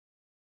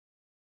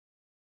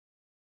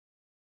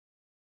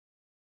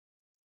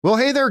Well,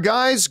 hey there,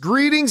 guys.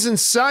 Greetings and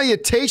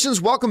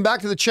salutations. Welcome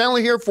back to the channel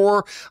here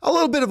for a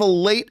little bit of a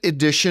late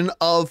edition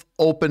of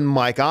Open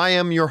Mic. I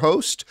am your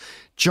host,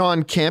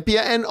 John Campea,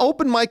 and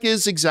Open Mic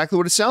is exactly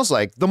what it sounds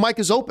like. The mic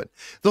is open.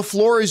 The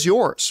floor is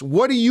yours.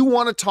 What do you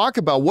want to talk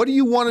about? What do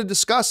you want to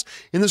discuss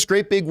in this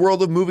great big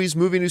world of movies,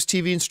 movie news,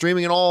 TV, and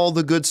streaming, and all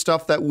the good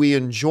stuff that we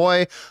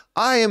enjoy?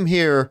 I am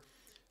here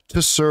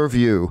to serve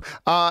you.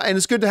 And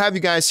it's good to have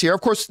you guys here. Of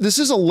course, this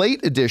is a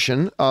late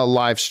edition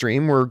live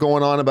stream. We're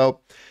going on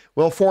about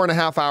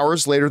 4.5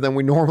 hours later than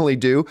we normally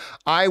do.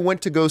 I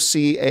went to go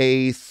see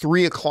a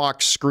 3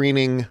 o'clock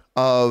screening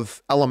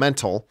of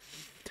Elemental,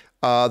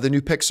 the new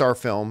Pixar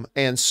film.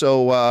 And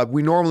so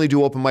we normally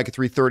do open mic at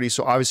 3:30.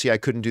 So obviously I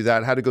couldn't do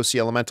that. I had to go see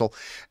Elemental.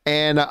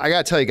 And I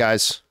got to tell you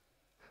guys,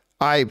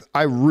 I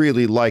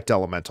really liked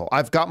Elemental.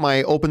 I've got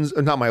my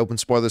not my open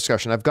spoiler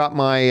discussion. I've got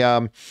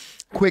my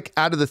quick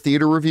out of the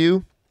theater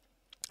review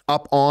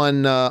up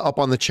on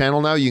the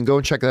channel now. You can go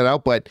and check that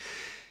out. But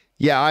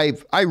yeah,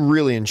 I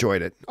really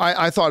enjoyed it.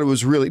 I thought it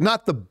was really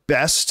not the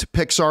best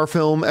Pixar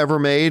film ever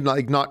made,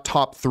 like not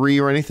top 3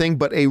 or anything,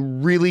 but a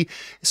really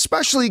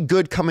especially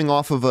good coming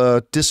off of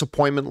a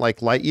disappointment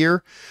like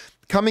Lightyear.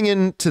 Coming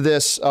into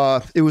this,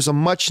 it was a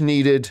much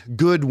needed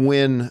good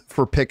win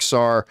for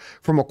Pixar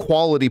from a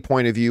quality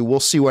point of view. We'll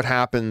see what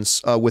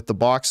happens with the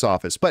box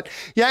office. But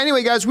yeah,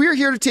 anyway, guys, we are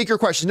here to take your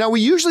questions. Now,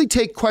 we usually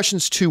take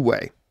questions two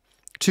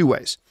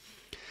ways.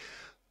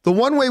 The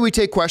one way we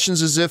take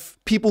questions is if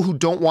people who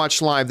don't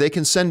watch live, they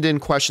can send in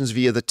questions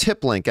via the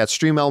tip link at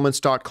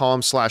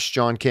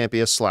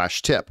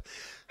streamelements.com/JohnCampea/tip.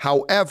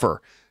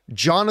 However,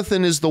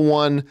 Jonathan is the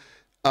one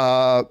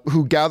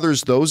who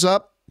gathers those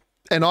up.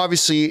 And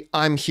obviously,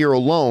 I'm here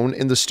alone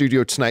in the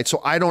studio tonight,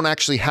 so I don't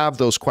actually have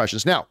those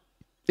questions. Now,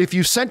 if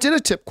you sent in a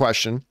tip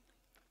question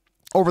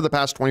over the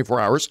past 24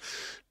 hours,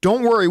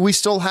 don't worry, we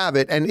still have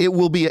it, and it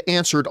will be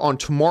answered on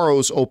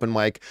tomorrow's open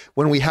mic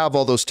when we have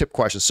all those tip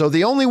questions. So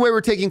the only way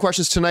we're taking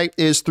questions tonight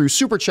is through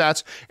Super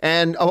Chats,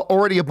 and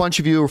already a bunch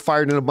of you have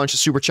fired in a bunch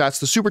of Super Chats.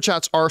 The Super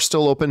Chats are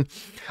still open.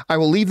 I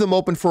will leave them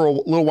open for a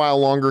little while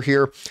longer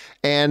here,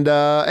 and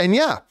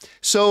yeah,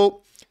 so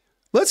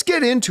let's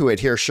get into it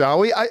here, shall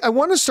we? I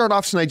want to start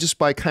off tonight just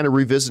by kind of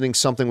revisiting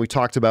something we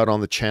talked about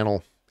on the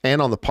channel and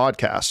on the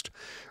podcast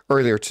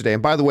earlier today.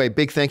 And by the way,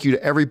 big thank you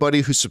to everybody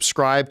who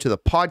subscribed to the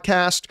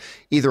podcast,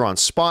 either on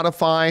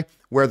Spotify,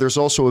 where there's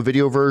also a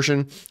video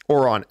version,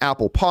 or on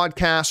Apple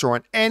Podcasts, or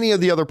on any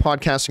of the other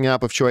podcasting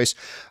app of choice.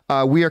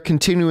 We are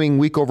continuing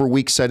week over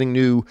week setting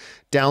new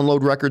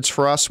download records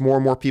for us. More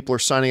and more people are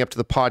signing up to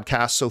the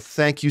podcast. So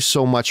thank you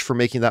so much for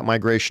making that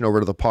migration over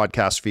to the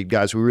podcast feed,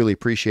 guys. We really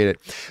appreciate it.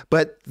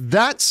 But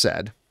that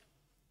said,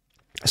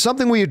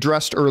 something we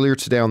addressed earlier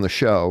today on the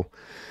show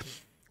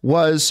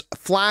was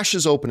Flash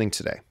is opening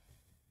today.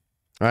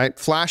 All right,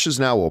 Flash is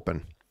now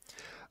open.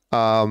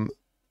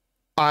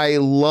 I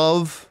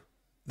love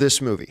this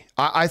movie.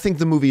 I think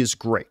the movie is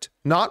great.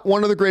 Not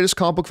one of the greatest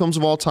comic book films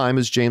of all time,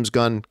 as James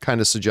Gunn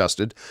kind of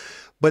suggested,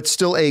 but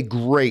still a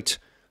great,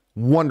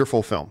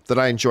 wonderful film that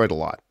I enjoyed a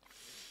lot.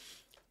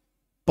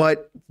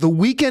 But the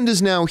weekend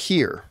is now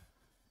here.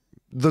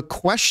 The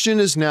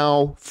question is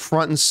now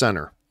front and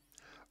center.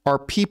 Are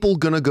people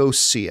going to go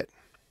see it?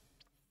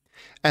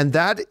 And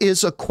that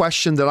is a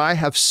question that I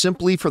have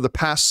simply for the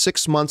past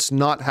 6 months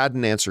not had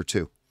an answer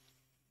to.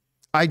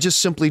 I just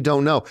simply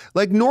don't know.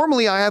 Like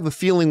normally I have a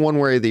feeling one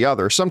way or the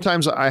other.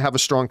 Sometimes I have a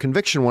strong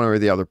conviction one way or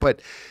the other.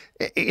 But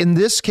in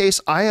this case,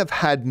 I have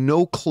had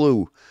no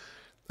clue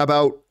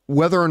about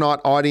whether or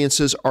not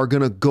audiences are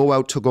going to go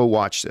out to go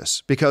watch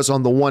this. Because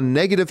on the one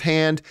negative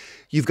hand,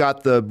 you've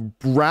got the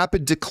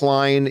rapid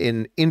decline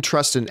in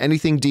interest in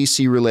anything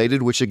DC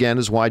related, which again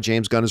is why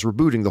James Gunn is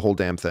rebooting the whole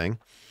damn thing.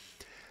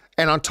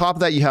 And on top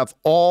of that, you have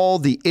all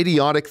the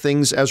idiotic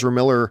things Ezra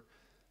Miller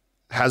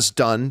has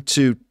done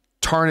to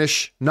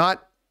tarnish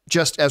not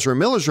just Ezra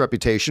Miller's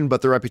reputation,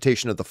 but the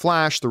reputation of The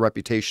Flash, the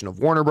reputation of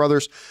Warner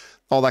Brothers,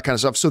 all that kind of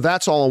stuff. So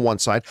that's all on one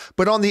side.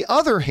 But on the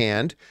other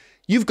hand,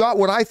 you've got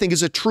what I think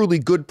is a truly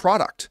good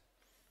product,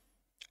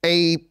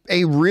 a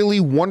really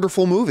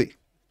wonderful movie.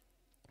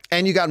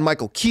 And you got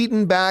Michael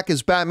Keaton back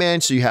as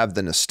Batman, so you have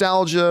the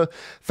nostalgia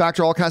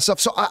factor, all kinds of stuff.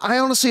 So I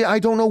honestly, I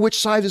don't know which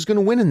side is going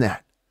to win in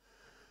that.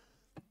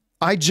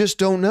 I just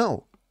don't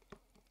know.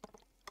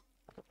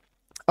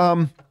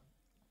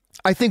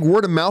 I think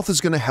word of mouth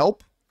is going to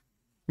help.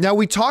 Now,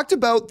 we talked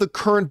about the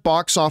current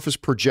box office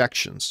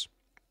projections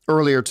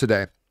earlier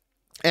today.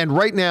 And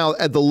right now,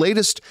 at the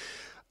latest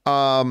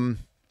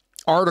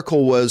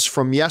article was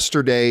from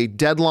yesterday,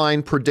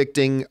 Deadline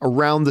predicting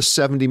around the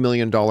 $70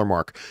 million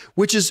mark,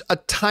 which is a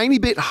tiny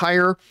bit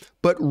higher,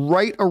 but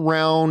right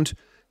around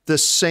the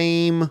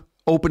same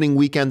opening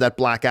weekend that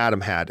Black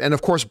Adam had. And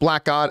of course,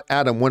 Black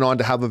Adam went on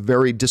to have a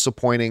very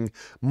disappointing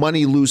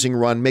money-losing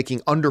run,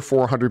 making under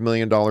 $400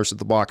 million at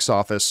the box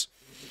office.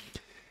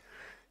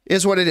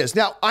 Is what it is.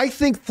 Now, I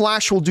think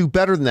Flash will do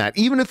better than that,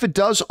 even if it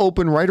does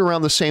open right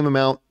around the same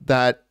amount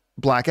that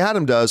Black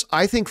Adam does.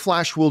 I think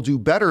Flash will do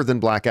better than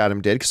Black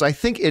Adam did because I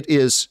think it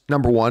is,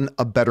 number one,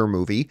 a better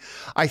movie.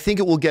 I think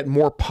it will get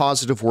more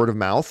positive word of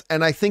mouth,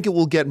 and I think it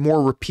will get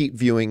more repeat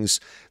viewings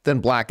than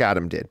Black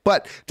Adam did.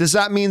 But does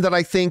that mean that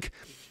I think,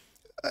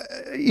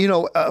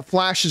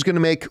 Flash is going to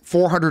make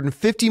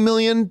 450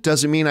 million?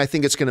 Does it mean I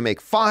think it's going to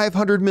make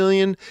 500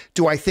 million?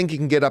 Do I think it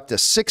can get up to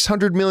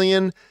 600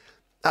 million?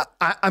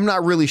 I'm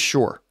not really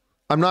sure.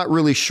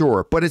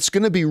 But it's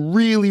going to be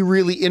really,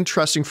 really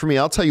interesting for me.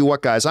 I'll tell you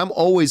what, guys, I'm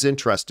always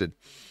interested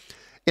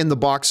in the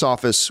box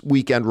office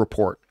weekend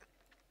report.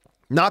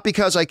 Not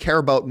because I care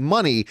about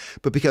money,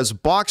 but because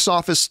box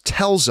office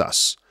tells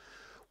us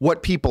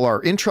what people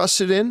are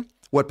interested in,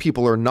 what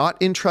people are not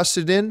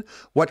interested in,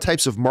 what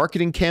types of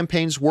marketing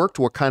campaigns worked,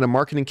 what kind of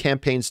marketing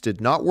campaigns did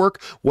not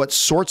work, what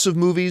sorts of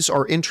movies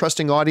are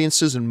interesting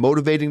audiences and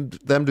motivating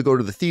them to go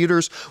to the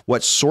theaters,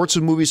 what sorts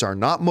of movies are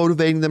not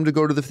motivating them to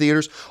go to the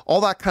theaters,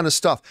 all that kind of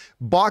stuff.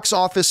 Box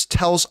office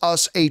tells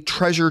us a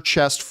treasure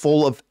chest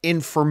full of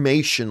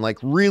information, like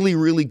really,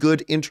 really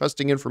good,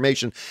 interesting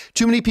information.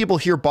 Too many people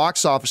hear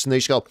box office and they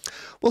just go,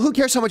 well, who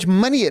cares how much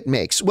money it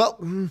makes?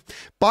 Well,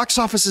 box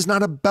office is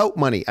not about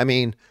money. I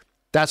mean,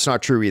 that's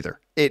not true either.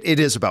 It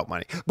is about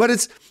money. But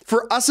it's,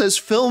 for us as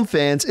film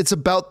fans, it's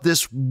about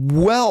this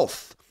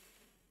wealth,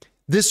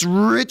 this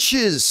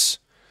riches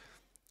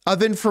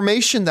of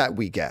information that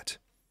we get.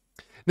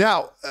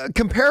 Now,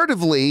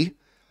 comparatively,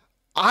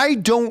 I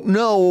don't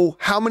know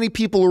how many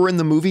people were in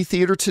the movie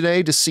theater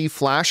today to see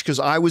Flash because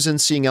I was in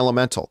seeing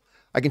Elemental.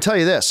 I can tell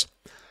you this,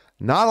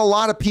 not a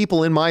lot of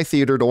people in my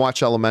theater to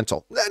watch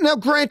Elemental. Now,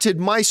 granted,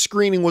 my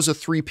screening was a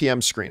 3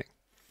 p.m. screening.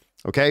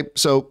 Okay,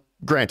 so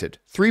granted,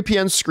 3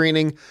 p.m.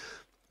 screening,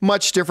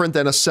 much different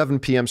than a 7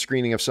 p.m.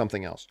 screening of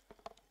something else.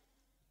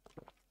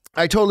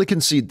 I totally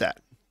concede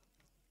that.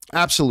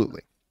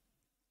 Absolutely.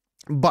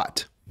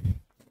 But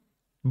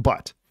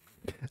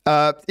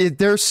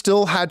there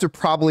still had to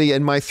probably,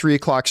 in my 3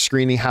 o'clock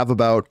screening, have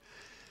about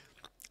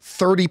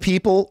 30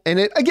 people in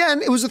it.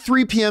 Again, it was a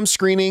 3 p.m.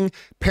 screening.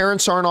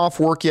 Parents aren't off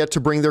work yet to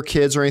bring their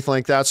kids or anything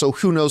like that. So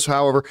who knows,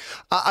 however.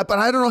 But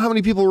I don't know how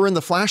many people were in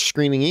the Flash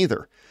screening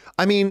either.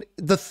 I mean,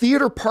 the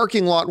theater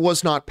parking lot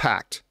was not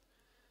packed.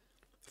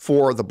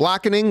 For The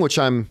Blackening, which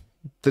the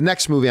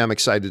next movie I'm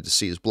excited to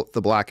see is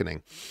The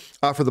Blackening.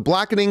 For The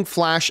Blackening,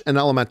 Flash, and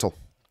Elemental.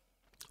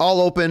 All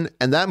open,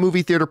 and that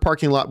movie theater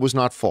parking lot was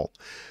not full.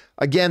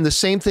 Again, the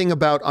same thing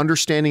about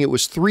understanding it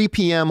was 3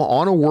 p.m.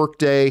 on a work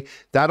day.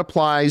 That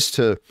applies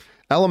to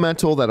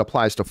Elemental, that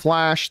applies to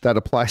Flash, that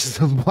applies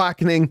to The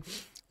Blackening,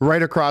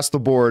 right across the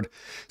board.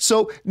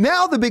 So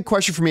now the big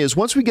question for me is,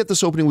 once we get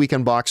this opening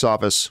weekend box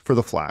office for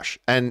The Flash,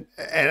 and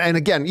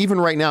again,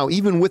 even right now,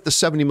 even with the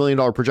 $70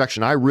 million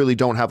projection, I really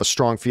don't have a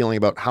strong feeling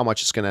about how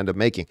much it's going to end up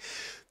making.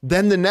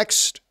 Then the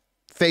next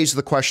phase of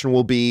the question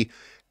will be,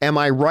 am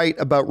I right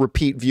about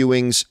repeat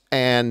viewings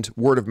and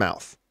word of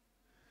mouth?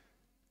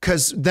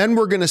 Because then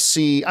we're going to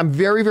see, I'm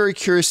very, very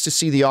curious to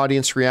see the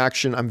audience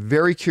reaction. I'm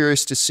very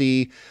curious to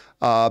see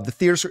the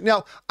theaters.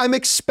 Now, I'm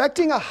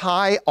expecting a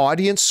high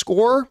audience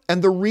score,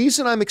 and the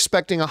reason I'm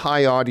expecting a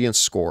high audience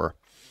score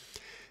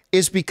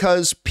is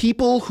because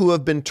people who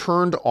have been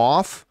turned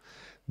off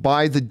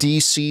by the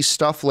DC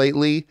stuff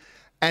lately,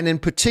 and in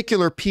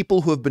particular,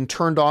 people who have been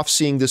turned off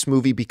seeing this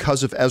movie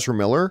because of Ezra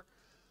Miller,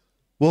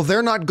 well,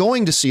 they're not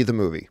going to see the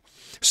movie.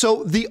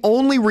 So the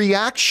only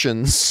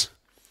reactions,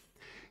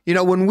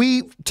 when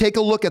we take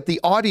a look at the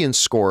audience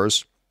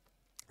scores,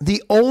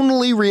 the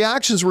only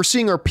reactions we're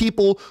seeing are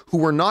people who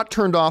were not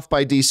turned off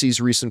by DC's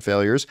recent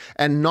failures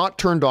and not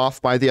turned off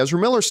by the Ezra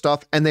Miller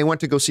stuff, and they went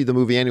to go see the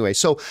movie anyway.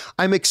 So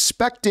I'm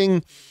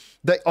expecting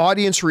the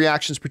audience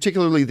reactions,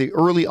 particularly the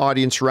early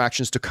audience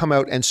reactions, to come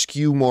out and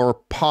skew more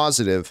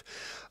positive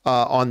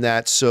on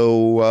that.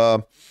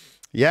 So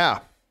yeah,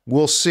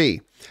 we'll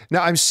see.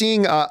 Now, I'm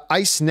seeing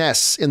Ice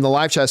Ness in the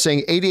live chat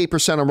saying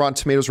 88% on Rotten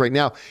Tomatoes right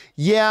now.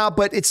 Yeah,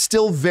 but it's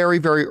still very,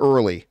 very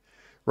early.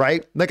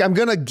 Right? Like, I'm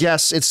going to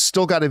guess it's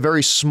still got a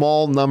very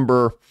small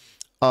number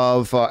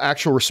of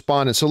actual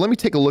respondents. So let me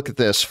take a look at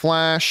this.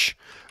 Flash,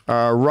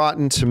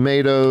 Rotten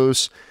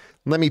Tomatoes.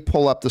 Let me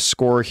pull up the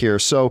score here.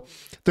 So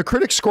the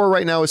critic score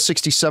right now is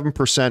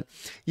 67%.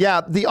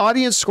 Yeah, the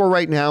audience score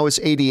right now is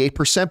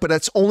 88%, but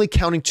that's only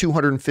counting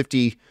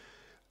 250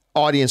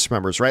 audience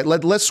members, right?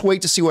 Let's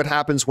wait to see what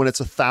happens when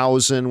it's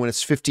 1,000, when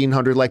it's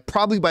 1,500. Like,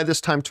 probably by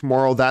this time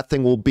tomorrow, that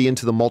thing will be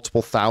into the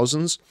multiple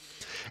thousands.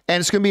 And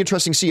it's going to be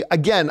interesting to see.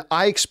 Again,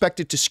 I expect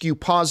it to skew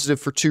positive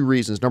for 2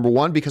 reasons. Number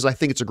one, because I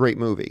think it's a great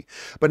movie.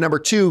 But number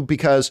 2,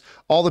 because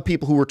all the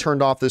people who were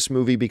turned off this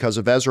movie because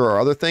of Ezra or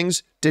other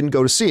things didn't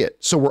go to see it.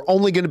 So we're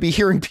only going to be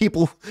hearing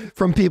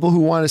from people who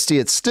want to see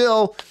it.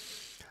 Still,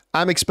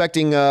 I'm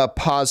expecting a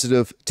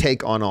positive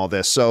take on all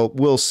this. So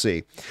we'll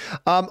see.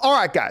 All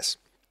right, guys.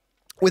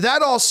 With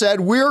that all said,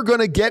 we're going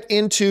to get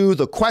into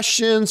the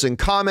questions and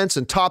comments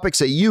and topics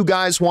that you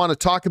guys want to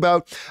talk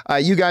about.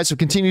 You guys have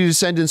continued to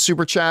send in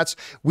super chats.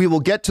 We will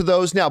get to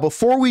those. Now,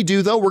 before we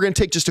do, though, we're going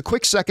to take just a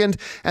quick second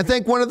and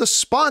thank one of the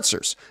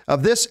sponsors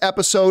of this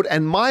episode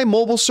and my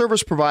mobile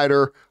service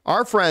provider,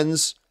 our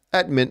friends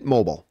at Mint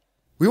Mobile.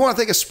 We want to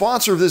thank a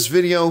sponsor of this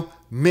video,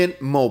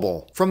 Mint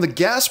Mobile. From the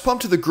gas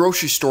pump to the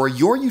grocery store,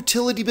 your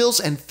utility bills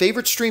and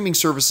favorite streaming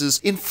services,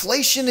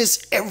 inflation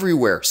is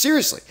everywhere.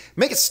 Seriously,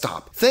 make it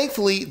stop.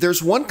 Thankfully,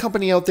 there's one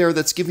company out there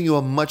that's giving you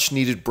a much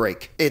needed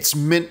break. It's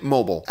Mint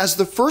Mobile. As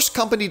the first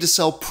company to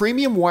sell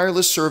premium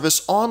wireless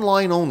service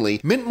online only,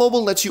 Mint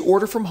Mobile lets you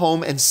order from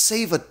home and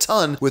save a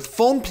ton with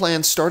phone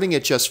plans starting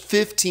at just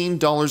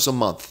 $15 a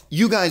month.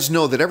 You guys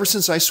know that ever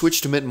since I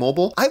switched to Mint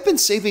Mobile, I've been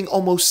saving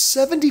almost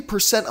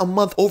 70% a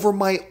month over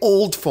my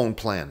old phone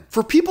plan.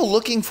 For people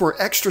looking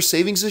for extra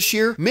savings this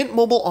year, Mint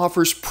Mobile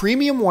offers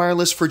premium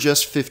wireless for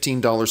just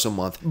 $15 a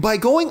month. By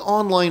going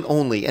online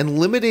only and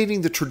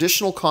eliminating the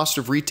traditional cost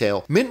of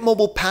retail, Mint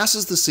Mobile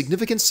passes the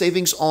significant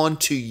savings on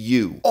to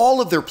you.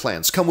 All of their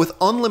plans come with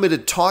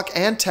unlimited talk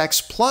and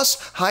text plus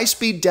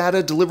high-speed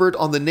data delivered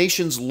on the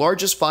nation's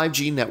largest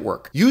 5G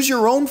network. Use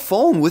your own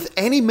phone with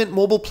any Mint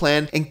Mobile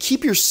plan and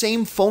keep your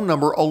same phone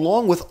number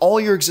along with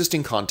all your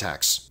existing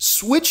contacts.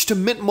 Switch to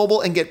Mint Mobile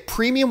and get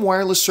premium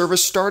wireless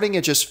service starting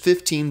at just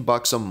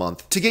 $15 a month.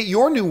 To get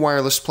your new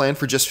wireless plan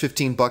for just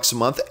 $15 a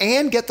month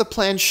and get the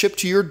plan shipped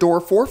to your door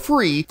for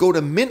free, go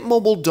to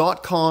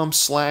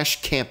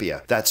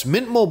mintmobile.com/Campea. That's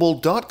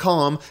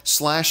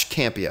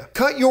mintmobile.com/Campea.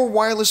 Cut your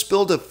wireless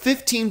bill to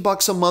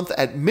 $15 a month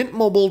at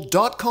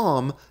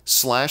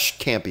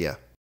mintmobile.com/Campea.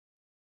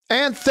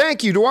 And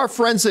thank you to our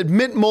friends at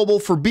Mint Mobile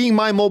for being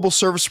my mobile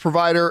service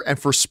provider and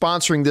for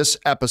sponsoring this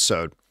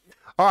episode.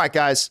 All right,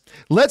 guys,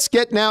 let's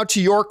get now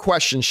to your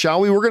questions,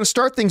 shall we? We're going to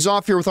start things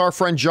off here with our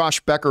friend Josh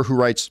Becker, who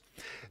writes,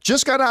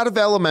 just got out of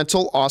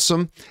Elemental,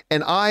 awesome,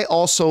 and I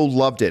also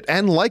loved it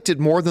and liked it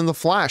more than The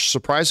Flash,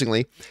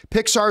 surprisingly.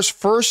 Pixar's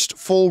first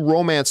full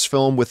romance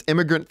film with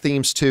immigrant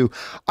themes too.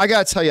 I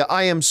gotta tell you,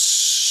 I am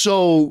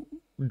so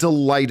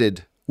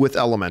delighted with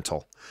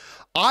Elemental.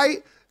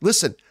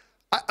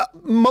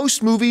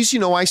 Most movies,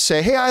 I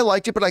say, hey, I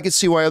liked it, but I could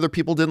see why other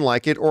people didn't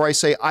like it. Or I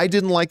say, I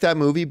didn't like that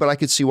movie, but I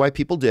could see why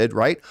people did,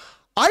 right?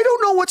 I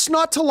don't know what's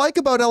not to like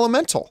about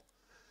Elemental.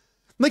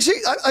 Like, see,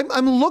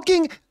 I'm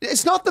looking,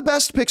 it's not the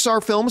best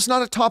Pixar film. It's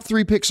not a top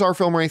 3 Pixar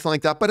film or anything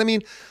like that. But I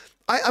mean,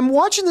 I'm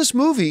watching this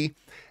movie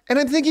and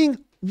I'm thinking,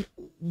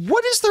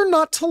 what is there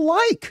not to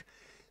like?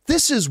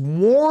 This is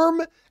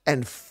warm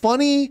and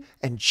funny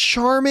and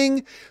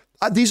charming.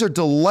 These are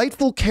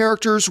delightful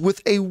characters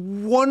with a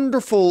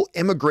wonderful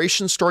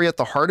immigration story at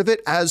the heart of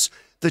it as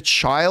the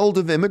child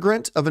of an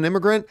immigrant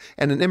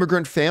and an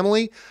immigrant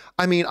family.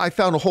 I mean, I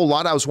found a whole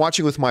lot. I was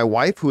watching with my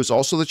wife, who is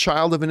also the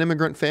child of an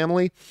immigrant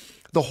family.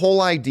 The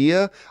whole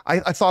idea,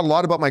 I thought a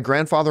lot about my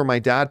grandfather and my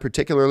dad,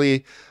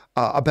 particularly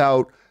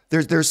about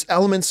there's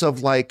elements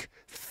of like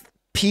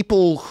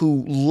people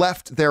who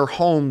left their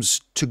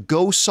homes to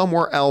go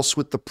somewhere else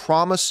with the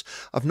promise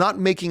of not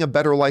making a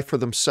better life for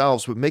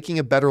themselves, but making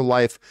a better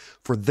life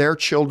for their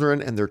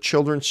children and their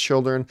children's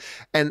children.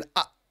 And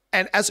by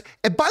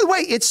the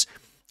way,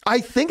 I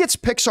think it's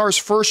Pixar's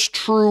first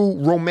true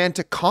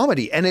romantic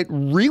comedy, and it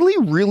really,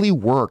 really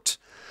worked.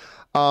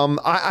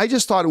 I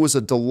just thought it was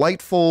a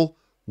delightful,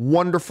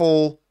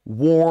 wonderful,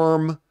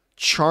 warm,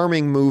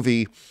 charming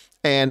movie,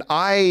 and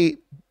I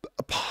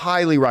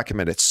highly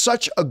recommend it.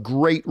 Such a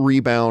great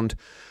rebound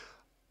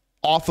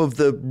off of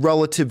the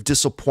relative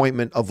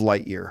disappointment of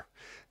Lightyear.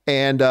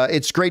 And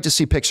it's great to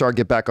see Pixar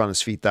get back on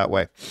its feet that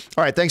way.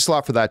 All right, thanks a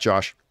lot for that,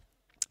 Josh.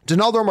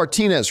 Donaldo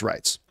Martinez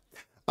writes,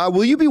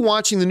 will you be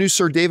watching the new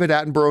Sir David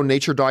Attenborough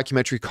nature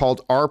documentary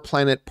called Our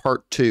Planet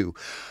Part 2?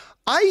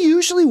 I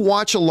usually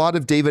watch a lot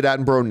of David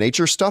Attenborough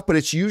nature stuff, but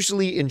it's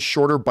usually in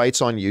shorter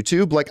bites on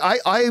YouTube. Like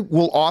I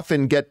will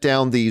often get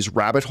down these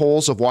rabbit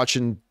holes of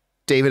watching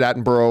David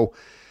Attenborough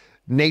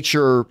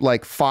nature,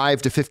 like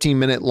 5 to 15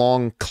 minute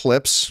long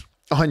clips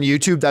on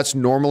YouTube. That's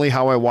normally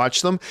how I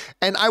watch them.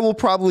 And I will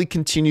probably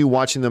continue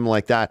watching them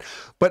like that.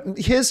 But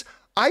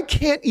I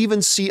can't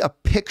even see a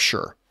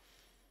picture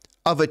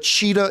of a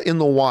cheetah in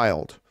the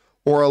wild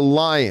or a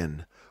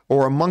lion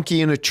or a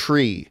monkey in a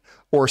tree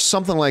or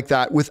something like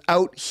that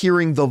without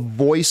hearing the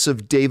voice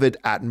of David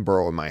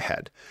Attenborough in my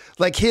head.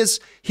 Like his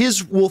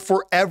will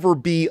forever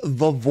be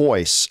the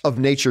voice of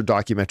nature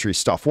documentary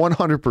stuff,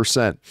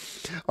 100%.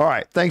 All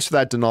right, thanks for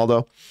that,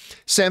 Donaldo.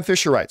 Sam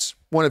Fisher writes,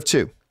 one of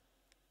two.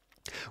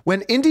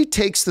 When Indy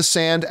takes the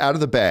sand out of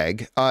the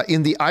bag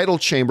in the idle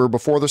chamber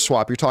before the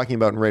swap, you're talking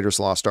about in Raiders of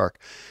the Lost Ark,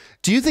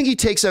 do you think he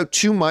takes out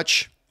too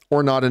much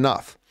or not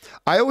enough?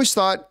 I always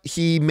thought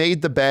he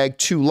made the bag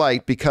too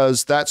light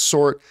because that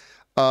sort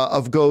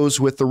of goes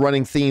with the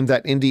running theme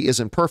that Indy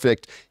isn't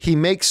perfect. He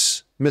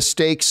makes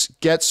mistakes,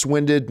 gets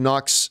winded,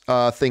 knocks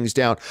things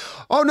down.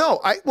 Oh, no.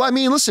 I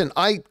mean, listen,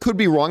 I could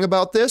be wrong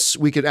about this.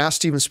 We could ask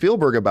Steven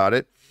Spielberg about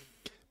it.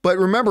 But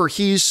remember,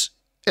 he's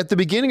at the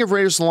beginning of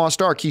Raiders of the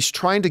Lost Ark, he's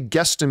trying to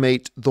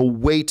guesstimate the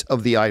weight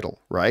of the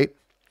idol, right?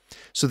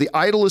 So the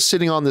idol is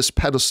sitting on this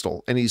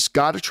pedestal, and he's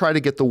got to try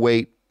to get the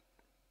weight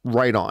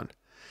right on.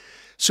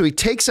 So he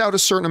takes out a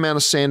certain amount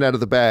of sand out of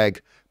the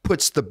bag,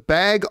 puts the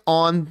bag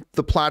on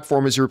the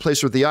platform as you replace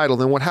it with the idol.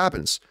 Then what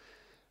happens?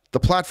 The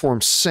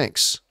platform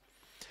sinks.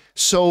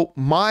 So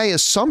my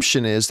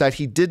assumption is that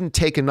he didn't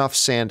take enough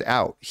sand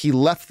out. He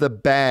left the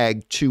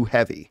bag too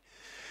heavy.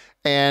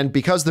 And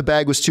because the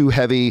bag was too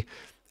heavy,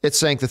 it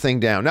sank the thing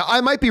down. Now,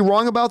 I might be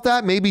wrong about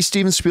that. Maybe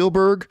Steven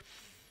Spielberg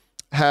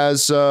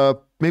has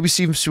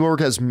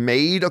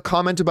made a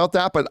comment about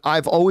that, but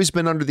I've always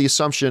been under the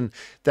assumption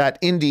that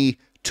Indy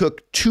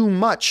took too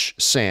much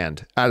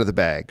sand out of the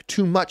bag.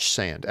 Too much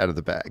sand out of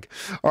the bag.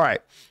 All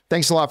right.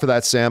 Thanks a lot for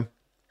that, Sam.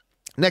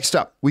 Next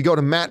up, we go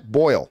to Matt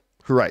Boyle,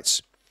 who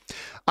writes,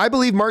 I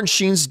believe Martin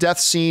Sheen's death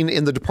scene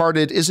in The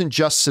Departed isn't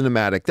just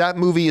cinematic. That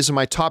movie is in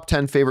my top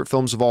 10 favorite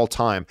films of all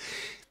time.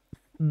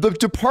 The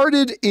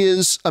Departed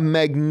is a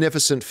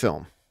magnificent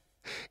film.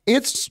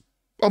 It's,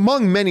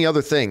 among many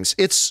other things,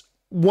 it's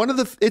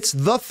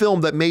the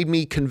film that made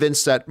me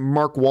convinced that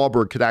Mark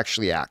Wahlberg could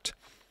actually act.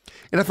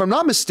 And if I'm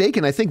not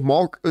mistaken, I think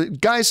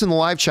guys in the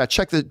live chat,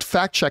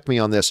 fact check me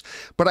on this,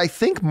 but I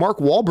think Mark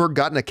Wahlberg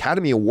got an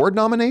Academy Award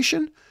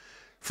nomination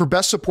for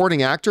Best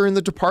Supporting Actor in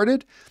The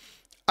Departed.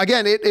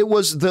 Again, it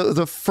was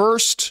the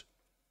first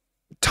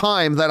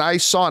time that I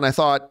saw it and I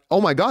thought,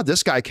 oh my God,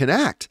 this guy can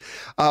act.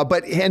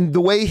 And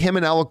the way him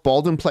and Alec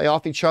Baldwin play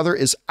off each other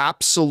is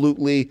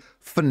absolutely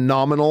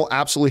phenomenal,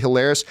 absolutely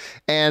hilarious.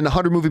 And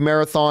 100 Movie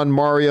Marathon,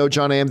 Mario,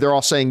 John Am, they're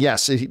all saying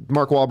yes,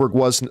 Mark Wahlberg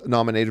was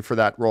nominated for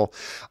that role.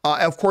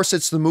 Of course,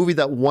 it's the movie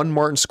that won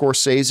Martin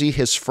Scorsese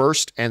his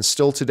first and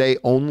still today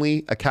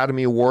only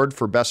Academy Award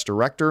for Best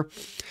Director.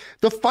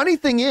 The funny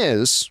thing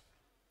is,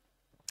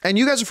 and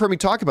you guys have heard me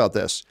talk about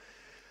this,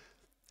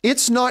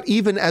 it's not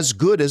even as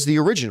good as the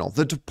original.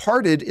 The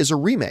Departed is a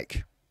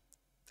remake.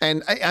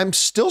 And I'm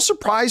still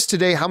surprised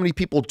today how many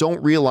people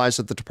don't realize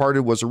that The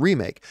Departed was a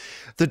remake.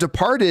 The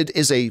Departed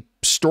is a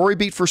story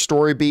beat for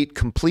story beat,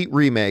 complete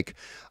remake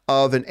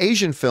of an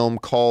Asian film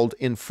called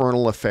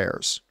Infernal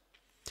Affairs,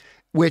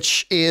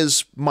 which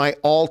is my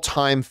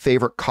all-time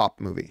favorite cop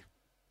movie.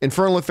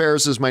 Infernal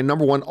Affairs is my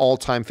number one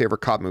all-time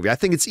favorite cop movie. I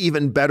think it's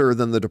even better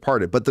than The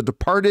Departed, but The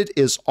Departed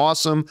is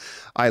awesome.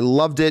 I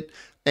loved it.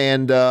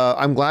 And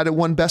I'm glad it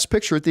won Best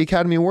Picture at the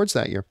Academy Awards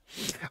that year.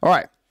 All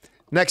right,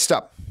 next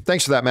up.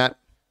 Thanks for that, Matt.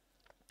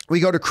 We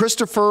go to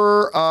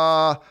Christopher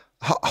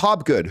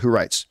Hobgood, who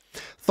writes,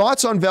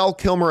 thoughts on Val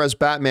Kilmer as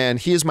Batman?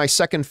 He is my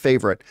second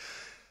favorite.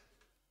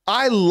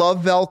 I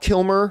love Val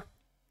Kilmer.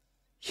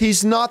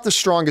 He's not the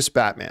strongest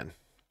Batman.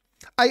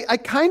 I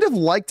kind of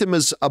liked him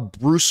as a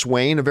Bruce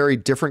Wayne, a very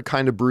different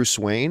kind of Bruce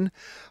Wayne.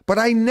 But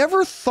I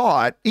never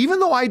thought, even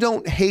though I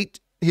don't hate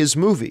his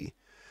movie,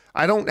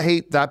 I don't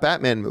hate that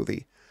Batman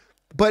movie,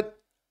 but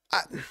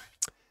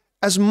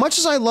as much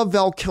as I love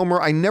Val Kilmer,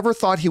 I never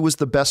thought he was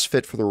the best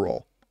fit for the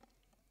role.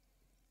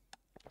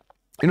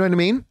 You know what I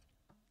mean?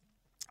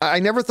 I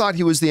never thought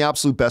he was the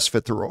absolute best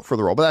fit for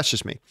the role, but that's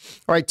just me.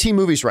 All right, T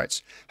Movies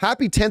writes,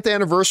 happy 10th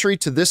anniversary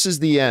to This Is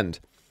the End.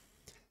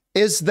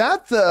 Is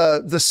that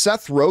the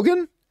Seth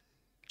Rogen,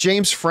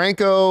 James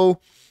Franco,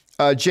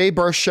 Jay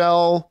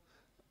Baruchel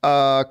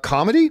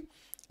comedy?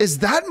 Is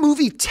that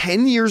movie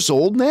 10 years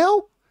old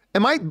now?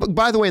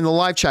 By the way, in the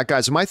live chat,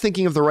 guys, am I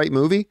thinking of the right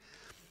movie?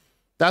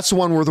 That's the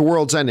one where the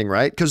world's ending,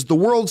 right? Because The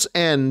World's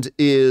End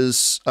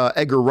is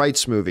Edgar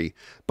Wright's movie.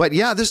 But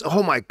yeah,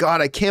 oh my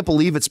God, I can't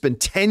believe it's been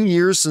 10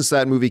 years since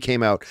that movie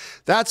came out.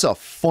 That's a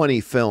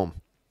funny film.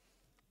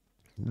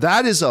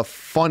 That is a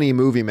funny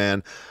movie,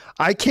 man.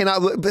 I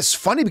cannot, it's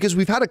funny because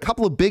we've had a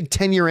couple of big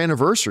 10-year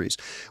anniversaries.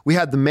 We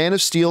had the Man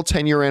of Steel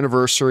 10-year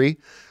anniversary.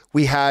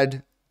 We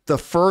had the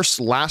first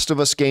Last of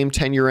Us game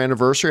 10-year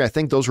anniversary. I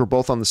think those were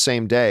both on the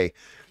same day.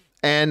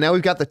 And now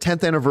we've got the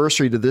 10th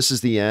anniversary to This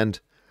Is the End.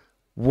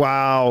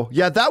 Wow.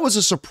 Yeah, that was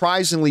a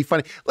surprisingly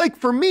funny. Like,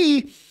 for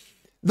me,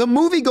 the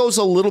movie goes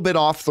a little bit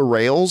off the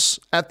rails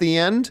at the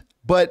end,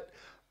 but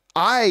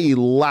I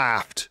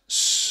laughed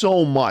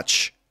so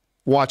much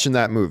watching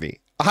that movie.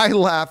 I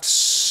laughed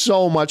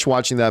so much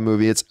watching that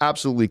movie. It's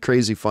absolutely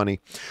crazy funny.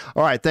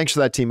 All right, thanks for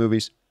that, T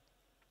Movies.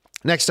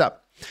 Next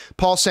up,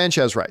 Paul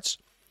Sanchez writes,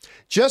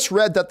 just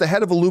read that the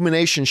head of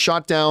Illumination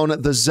shot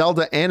down the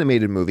Zelda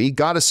animated movie.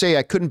 Gotta say,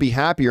 I couldn't be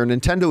happier.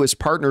 Nintendo is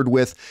partnered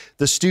with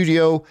the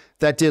studio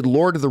that did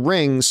Lord of the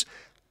Rings.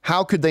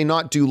 How could they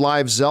not do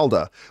live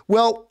Zelda?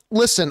 Well,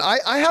 listen,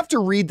 I have to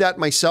read that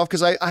myself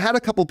because I had a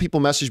couple people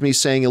message me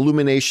saying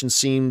Illumination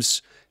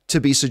seems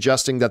to be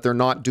suggesting that they're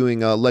not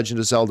doing a Legend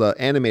of Zelda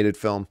animated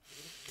film.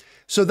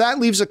 So that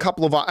leaves a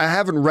couple of, I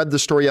haven't read the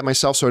story yet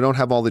myself, so I don't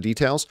have all the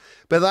details,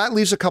 but that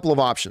leaves a couple of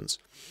options.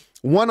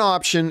 One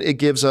option it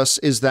gives us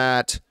is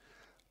that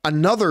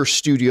another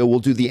studio will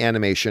do the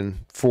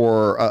animation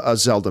for a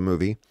Zelda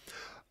movie.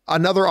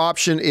 Another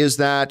option is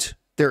that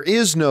there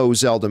is no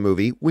Zelda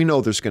movie. We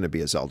know there's going to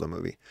be a Zelda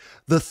movie.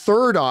 The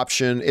third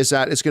option is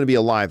that it's going to be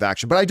a live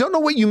action. But I don't know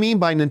what you mean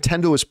by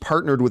Nintendo is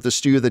partnered with the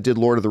studio that did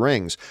Lord of the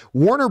Rings.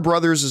 Warner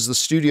Brothers is the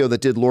studio that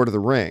did Lord of the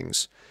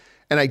Rings.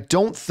 And I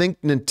don't think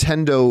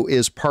Nintendo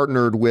is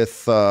partnered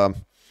with...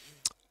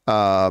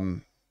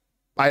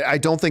 I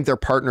don't think they're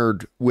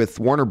partnered with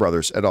Warner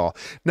Brothers at all.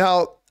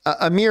 Now,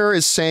 Amir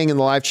is saying in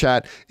the live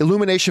chat,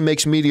 Illumination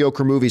makes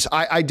mediocre movies.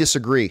 I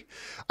disagree.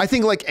 I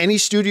think like any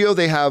studio,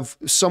 they have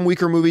some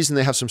weaker movies and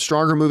they have some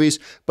stronger movies,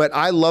 but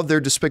I love their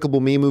Despicable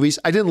Me movies.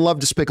 I didn't love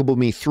Despicable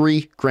Me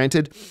 3,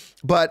 granted,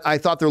 but I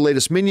thought their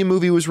latest Minion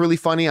movie was really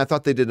funny. I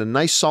thought they did a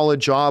nice, solid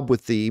job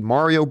with the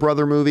Mario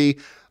Brother movie.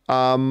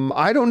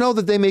 I don't know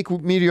that they make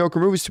mediocre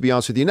movies, to be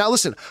honest with you. Now,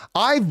 listen,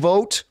 I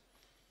vote,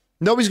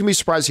 nobody's going to be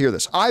surprised to hear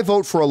this. I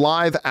vote for a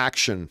live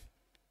action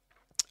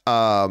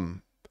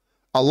Zelda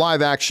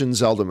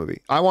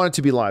movie. I want it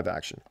to be live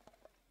action.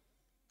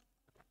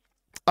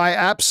 I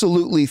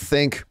absolutely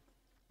think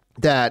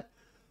that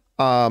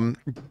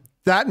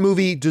that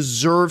movie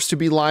deserves to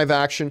be live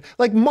action.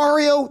 Like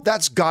Mario,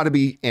 that's got to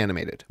be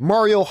animated.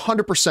 Mario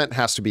 100%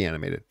 has to be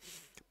animated.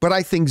 But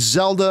I think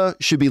Zelda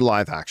should be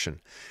live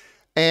action.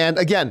 And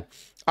again,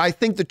 I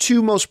think the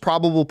two most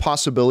probable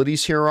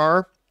possibilities here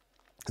are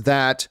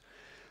that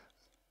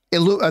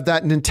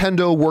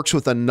Nintendo works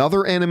with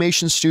another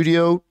animation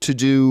studio to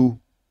do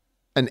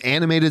an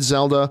animated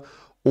Zelda,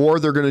 or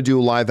they're going to do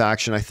live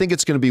action. I think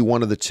it's going to be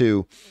one of the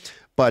two,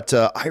 but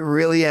I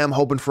really am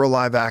hoping for a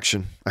live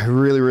action. I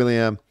really, really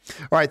am.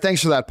 All right.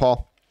 Thanks for that,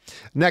 Paul.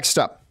 Next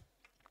up,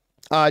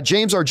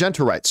 James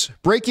Argento writes,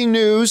 breaking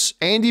news,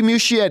 Andy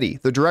Muschietti,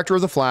 the director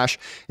of The Flash,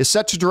 is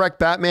set to direct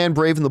Batman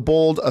Brave and the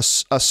Bold, a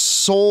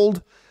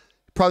solid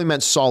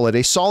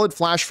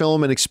Flash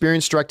film, and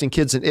experience directing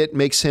kids in it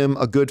makes him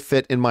a good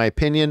fit, in my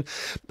opinion.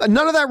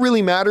 None of that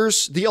really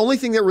matters. The only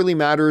thing that really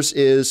matters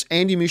is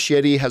Andy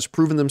Muschietti has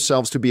proven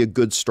themselves to be a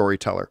good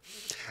storyteller.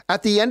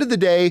 At the end of the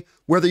day,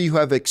 whether you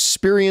have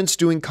experience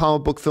doing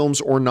comic book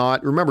films or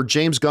not, remember,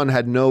 James Gunn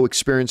had no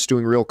experience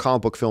doing real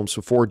comic book films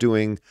before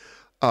doing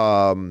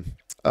the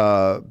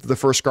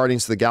first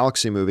Guardians of the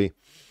Galaxy movie.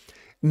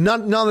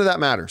 None of that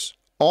matters.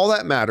 All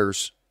that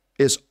matters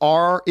is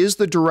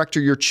the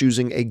director you're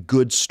choosing a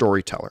good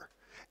storyteller?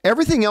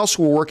 Everything else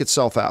will work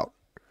itself out.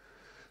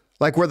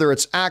 Like whether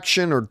it's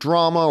action or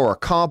drama or a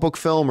comic book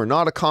film or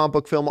not a comic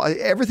book film,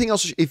 everything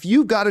else, if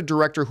you've got a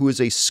director who is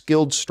a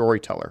skilled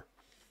storyteller,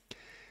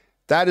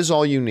 that is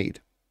all you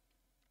need.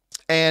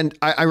 And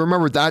I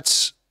remember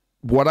that's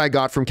what I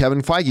got from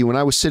Kevin Feige when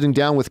I was sitting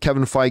down with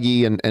Kevin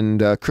Feige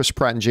and Chris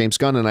Pratt and James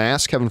Gunn, and I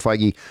asked Kevin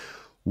Feige,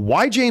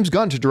 why James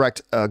Gunn to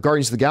direct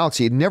Guardians of the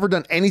Galaxy? He had never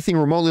done anything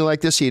remotely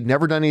like this. He had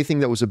never done anything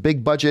that was a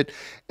big budget.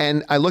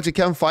 And I looked at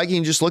Kevin Feige and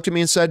he just looked at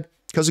me and said,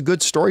 because a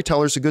good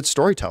storyteller is a good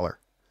storyteller.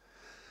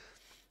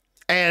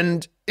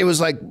 And it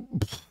was like,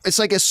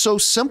 it's so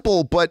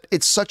simple, but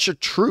it's such a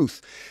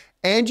truth.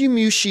 Andy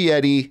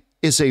Muschietti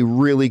is a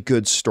really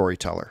good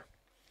storyteller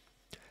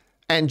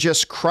and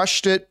just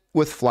crushed it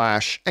with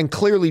Flash. And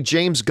clearly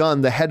James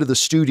Gunn, the head of the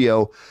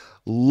studio,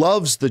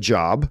 loves the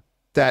job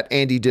that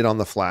Andy did on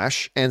The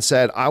Flash and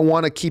said, I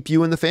want to keep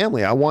you in the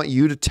family. I want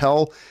you to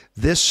tell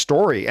this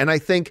story. And I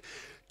think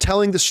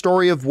telling the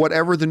story of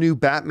whatever the new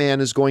Batman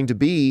is going to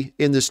be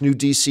in this new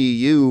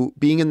DCEU,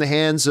 being in the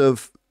hands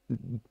of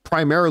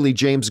primarily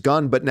James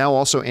Gunn, but now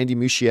also Andy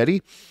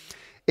Muschietti,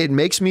 it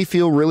makes me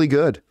feel really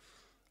good.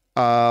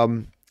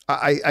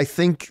 I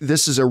think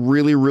this is a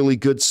really, really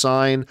good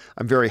sign.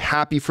 I'm very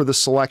happy for the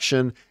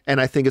selection,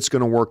 and I think it's going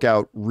to work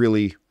out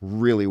really,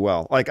 really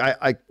well. Like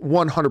I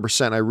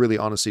 100%, I really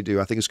honestly do.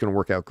 I think it's going to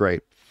work out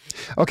great.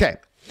 Okay,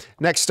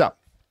 next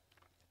up,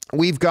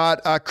 we've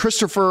got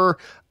Christopher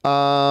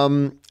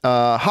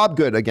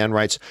Hobgood again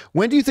writes,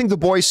 when do you think The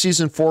Boys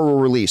season 4 will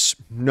release?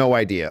 No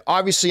idea.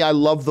 Obviously, I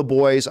love The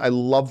Boys. I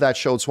love that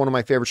show. It's one of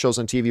my favorite shows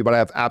on TV, but I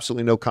have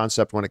absolutely no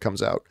concept when it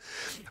comes out.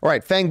 All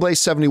right,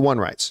 Fangblaze71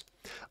 writes,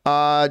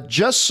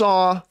 just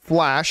saw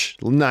Flash,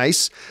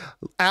 nice,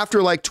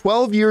 after like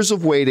 12 years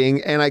of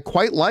waiting, and I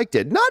quite liked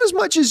it. Not as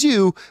much as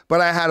you, but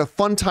I had a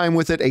fun time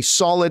with it. A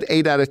solid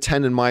 8 out of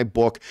 10 in my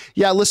book.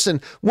 Yeah, listen,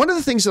 one of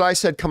the things that I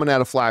said coming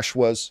out of Flash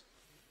was,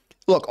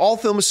 look, all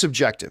film is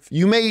subjective.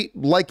 You may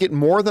like it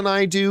more than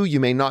I do. You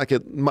may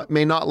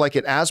not like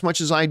it as much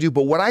as I do.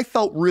 But what I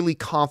felt really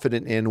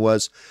confident in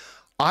was,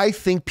 I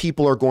think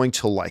people are going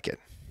to like it.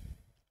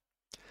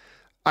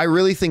 I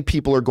really think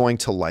people are going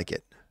to like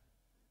it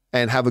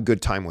and have a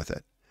good time with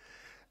it.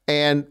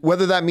 And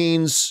whether that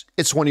means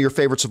it's one of your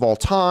favorites of all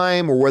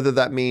time, or whether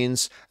that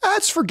means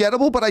it's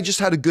forgettable, but I just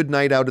had a good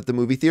night out at the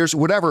movie theaters,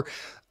 whatever.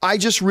 I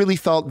just really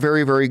felt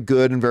very, very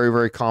good and very,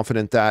 very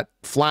confident that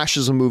Flash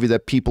is a movie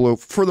that people,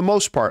 for the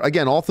most part,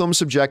 again, all film is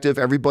subjective.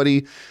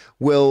 Everybody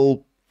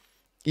will,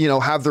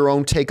 have their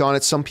own take on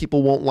it. Some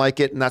people won't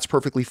like it, and that's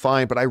perfectly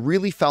fine. But I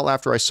really felt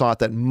after I saw it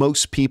that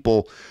most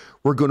people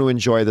were going to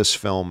enjoy this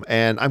film.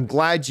 And I'm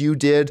glad you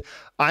did.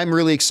 I'm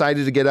really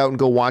excited to get out and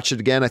go watch it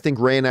again. I think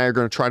Ray and I are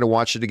going to try to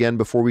watch it again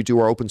before we do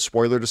our open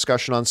spoiler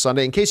discussion on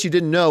Sunday. In case you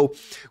didn't know,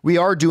 we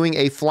are doing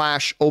a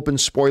Flash open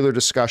spoiler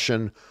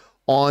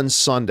on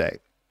Sunday.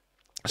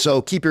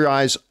 So keep your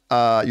eyes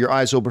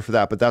open for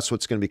that, but that's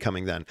what's going to be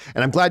coming then.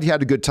 And I'm glad you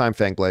had a good time,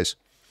 Fangblaze.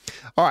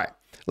 All right,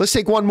 let's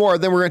take one more,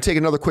 then we're going to take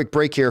another quick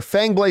break here.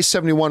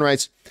 Fangblaze71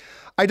 writes,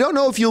 I don't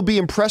know if you'll be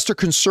impressed or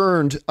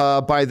concerned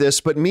by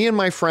this, but me and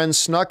my friends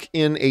snuck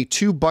in a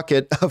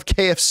 2-bucket of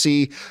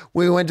KFC.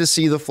 We went to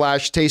see The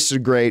Flash.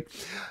 Tasted great.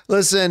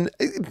 Listen,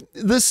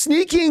 the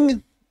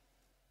sneaking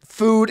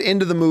food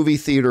into the movie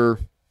theater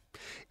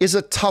is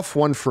a tough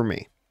one for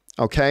me,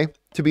 okay?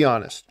 To be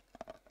honest.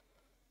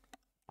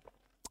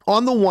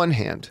 On the one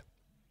hand,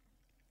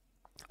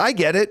 I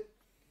get it.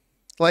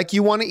 Like,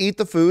 you want to eat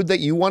the food that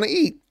you want to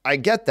eat. I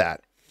get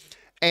that.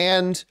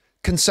 And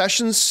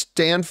concession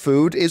stand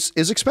food is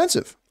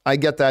expensive. I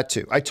get that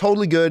too. I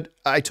totally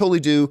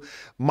do.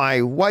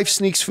 My wife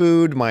sneaks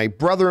food. My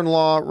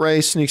brother-in-law,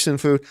 Ray, sneaks in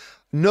food.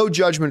 No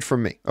judgment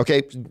from me,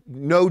 okay?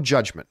 No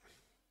judgment.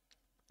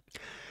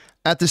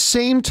 At the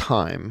same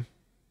time,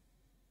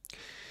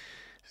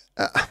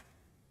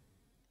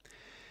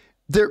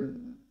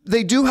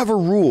 they do have a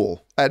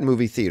rule at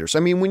movie theaters. I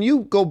mean, when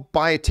you go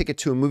buy a ticket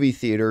to a movie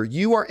theater,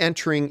 you are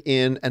entering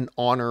in an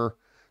honor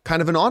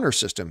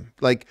system.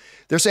 Like,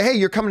 they're saying, hey,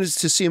 you're coming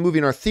to see a movie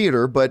in our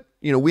theater, but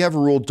we have a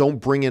rule, don't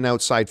bring in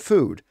outside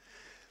food.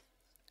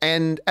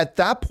 And at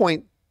that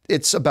point,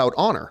 it's about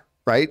honor,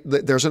 right?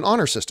 There's an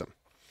honor system.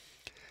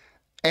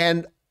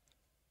 And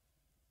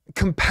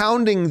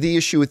compounding the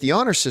issue with the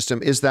honor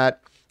system is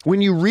that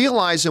when you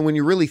realize and when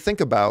you really think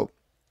about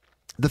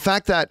the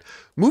fact that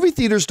movie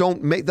theaters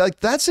don't make, like,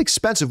 that's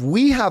expensive.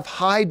 We have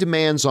high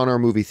demands on our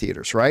movie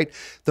theaters, right?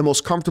 The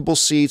most comfortable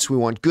seats. We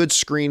want good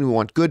screen. We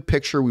want good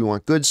picture. We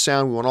want good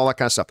sound. We want all that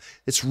kind of stuff.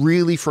 It's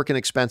really freaking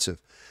expensive.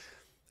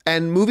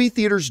 And movie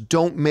theaters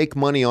don't make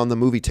money on the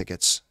movie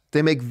tickets.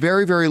 They make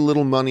very, very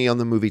little money on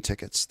the movie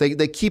tickets.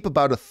 They keep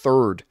about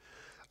 1/3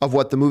 of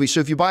what the movie. So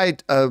if you buy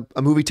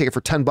a movie ticket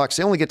for $10,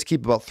 they only get to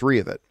keep about 3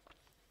 of it.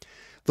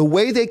 The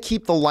way they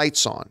keep the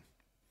lights on,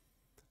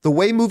 the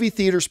way movie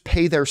theaters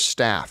pay their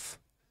staff,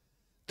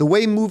 the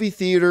way movie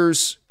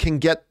theaters can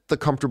get the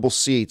comfortable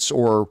seats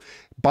or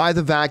buy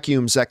the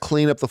vacuums that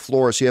clean up the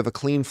floor so you have a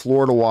clean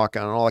floor to walk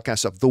on and all that kind of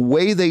stuff. The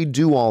way they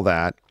do all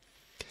that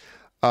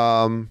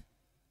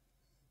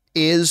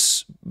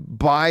is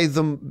by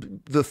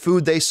the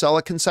food they sell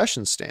at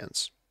concession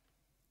stands.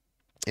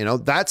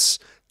 That's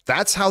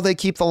how they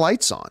keep the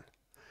lights on.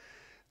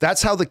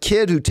 That's how the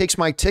kid who takes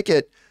my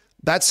ticket,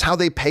 that's how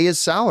they pay his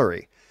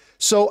salary.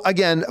 So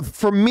again,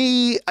 for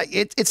me,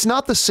 it's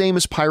not the same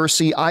as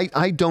piracy.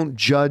 I don't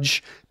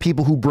judge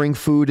people who bring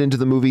food into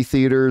the movie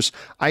theaters.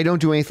 I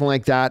don't do anything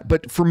like that.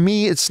 But for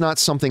me, it's not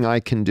something I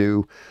can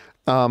do.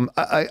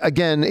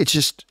 Again, it's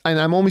just, and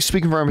I'm only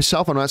speaking for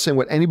myself. I'm not saying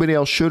what anybody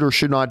else should or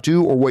should not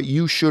do or what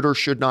you should or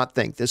should not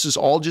think. This is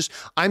all just,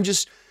 I'm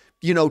just,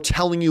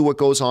 telling you what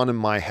goes on in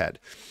my head.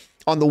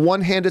 On the one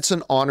hand, it's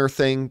an honor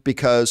thing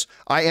because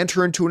I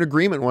enter into an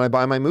agreement when I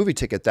buy my movie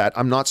ticket that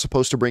I'm not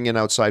supposed to bring in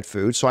outside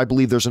food. So I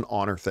believe there's an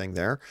honor thing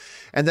there.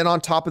 And then on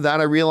top of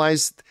that, I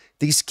realize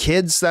these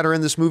kids that are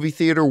in this movie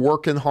theater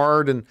working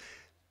hard, and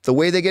the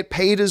way they get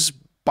paid is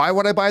buy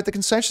what I buy at the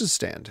concession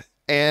stand.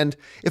 And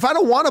if I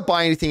don't want to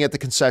buy anything at the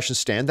concession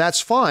stand,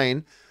 that's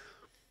fine.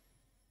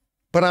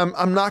 But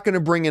I'm not going to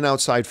bring in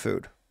outside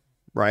food,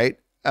 right?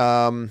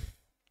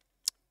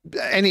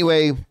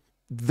 Anyway,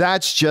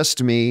 that's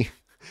just me.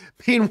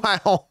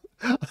 Meanwhile,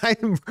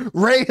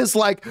 Ray is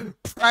like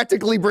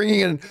practically bringing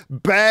in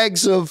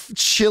bags of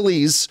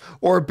chilies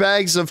or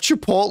bags of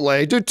Chipotle.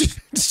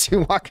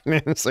 Walking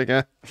in, it's like,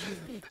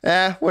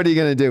 what are you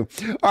going to do?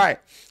 All right.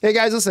 Hey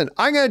guys, listen,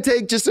 I'm going to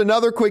take just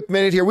another quick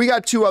minute here. We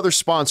got 2 other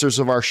sponsors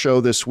of our show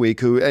this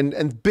week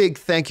and big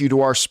thank you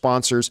to our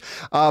sponsors.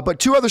 But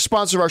 2 other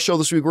sponsors of our show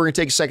this week, we're going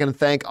to take a second and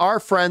thank our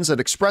friends at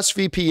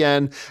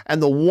ExpressVPN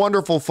and the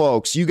wonderful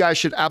folks. You guys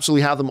should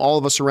absolutely have them. All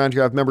of us around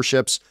here have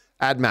memberships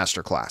at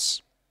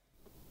MasterClass.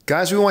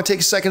 Guys, we want to take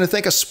a second to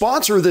thank a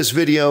sponsor of this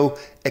video,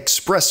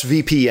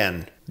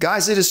 ExpressVPN.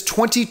 Guys, it is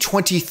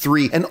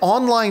 2023, and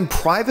online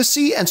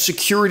privacy and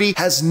security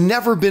has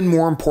never been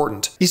more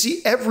important. You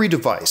see, every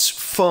device,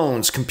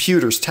 phones,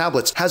 computers,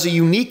 tablets, has a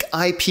unique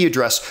IP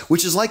address,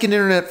 which is like an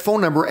internet phone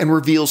number and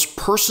reveals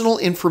personal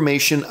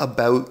information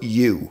about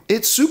you.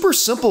 It's super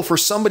simple for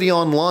somebody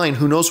online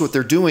who knows what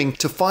they're doing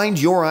to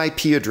find your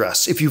IP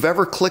address. If you've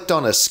ever clicked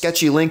on a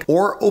sketchy link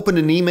or opened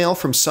an email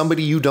from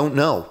somebody you don't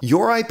know,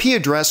 your IP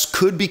address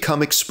could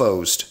become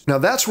exposed. Now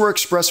that's where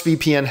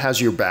ExpressVPN has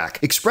your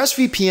back.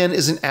 ExpressVPN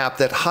is an app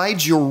that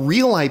hides your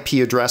real IP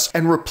address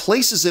and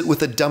replaces it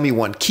with a dummy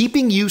one,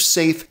 keeping you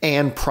safe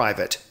and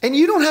private. And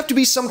you don't have to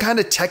be some kind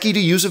of techie to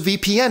use a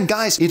VPN.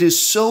 Guys, it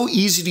is so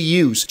easy to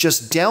use.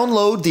 Just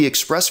download the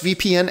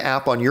ExpressVPN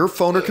app on your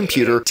phone or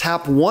computer,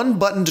 tap one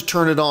button to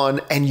turn it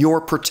on, and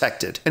you're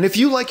protected. And if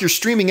you like your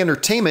streaming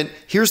entertainment,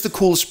 here's the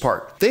coolest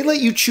part. They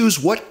let you choose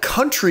what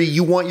country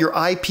you want your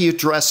IP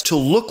address to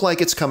look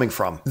like it's coming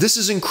from. This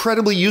is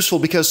incredibly useful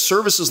because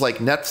services like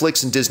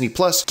Netflix and Disney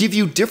Plus give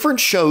you different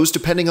shows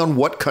depending on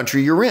what what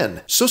country you're in.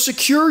 So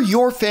secure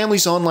your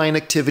family's online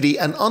activity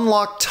and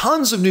unlock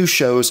tons of new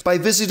shows by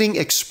visiting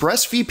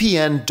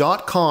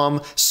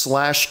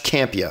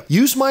expressvpn.com/Campea.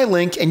 Use my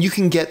link and you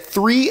can get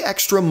 3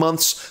 extra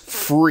months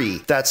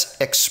free. That's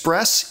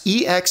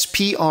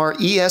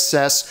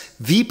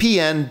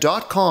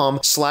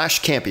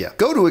expressvpn.com/Campea.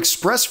 Go to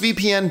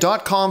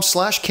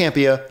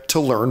expressvpn.com/Campea to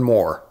learn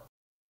more.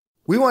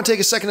 We want to take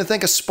a second to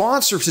thank a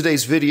sponsor of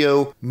today's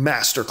video,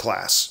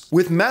 MasterClass.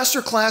 With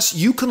MasterClass,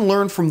 you can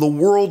learn from the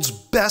world's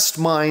best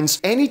minds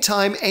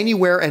anytime,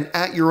 anywhere, and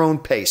at your own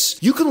pace.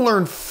 You can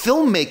learn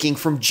filmmaking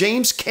from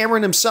James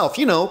Cameron himself,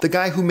 you know, the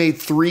guy who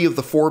made 3 of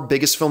the 4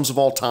 biggest films of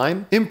all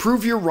time.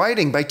 Improve your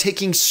writing by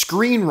taking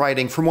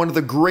screenwriting from one of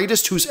the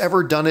greatest who's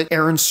ever done it,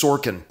 Aaron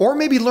Sorkin. Or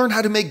maybe learn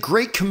how to make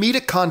great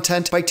comedic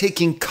content by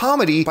taking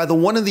comedy by the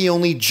one and the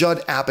only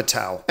Judd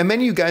Apatow. And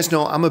many of you guys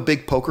know I'm a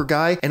big poker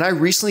guy, and I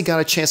recently got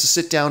a chance to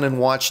sit down and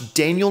watch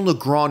Daniel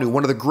Negreanu,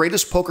 one of the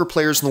greatest poker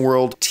players in the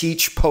world,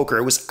 teach poker.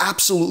 It was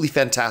absolutely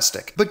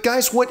fantastic. But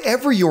guys,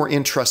 whatever you're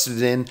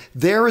interested in,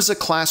 there is a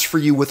class for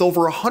you with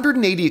over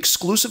 180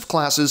 exclusive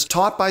classes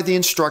taught by the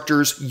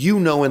instructors you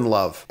know and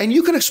love. And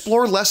you can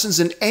explore lessons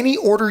in any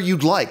order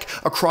you'd like,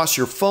 across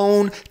your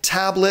phone,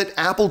 tablet,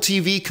 Apple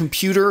TV,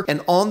 computer,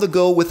 and on the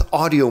go with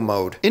audio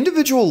mode.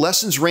 Individual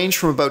lessons range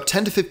from about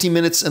 10 to 15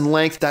 minutes in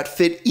length that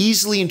fit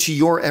easily into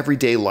your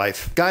everyday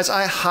life. Guys,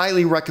 I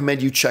highly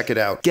recommend you check it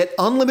out. Get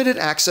unlimited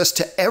access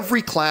to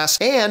every class,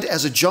 and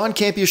as a John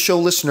Campea Show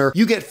listener,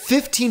 you get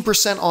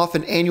 15% off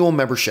an annual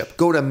membership.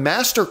 Go to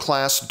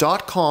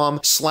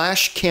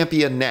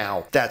masterclass.com/Campea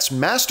now. That's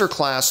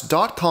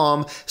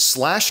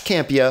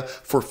masterclass.com/Campea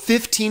for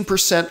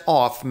 15%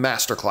 off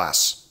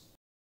Masterclass.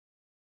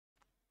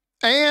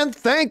 And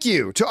thank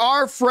you to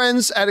our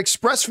friends at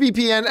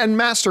ExpressVPN and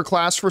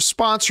MasterClass for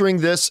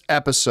sponsoring this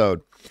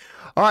episode.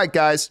 All right,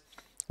 guys.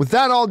 With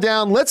that all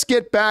down, let's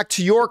get back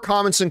to your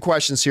comments and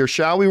questions here,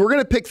 shall we? We're going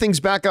to pick things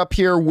back up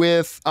here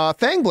with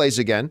Fangblaze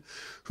again,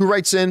 who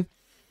writes in,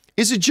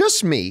 is it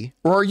just me,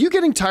 or are you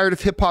getting tired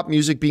of hip-hop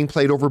music being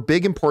played over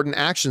big, important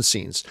action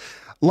scenes?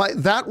 Like,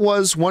 that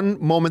was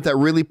one moment that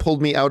really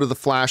pulled me out of the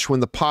Flash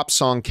when the pop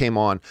song came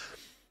on.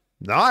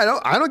 No,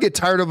 I don't get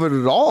tired of it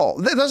at all.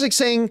 That's like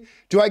saying,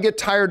 do I get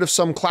tired of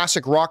some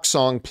classic rock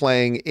song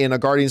playing in a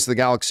Guardians of the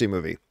Galaxy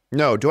movie?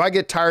 No. Do I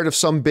get tired of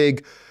some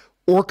big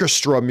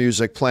orchestra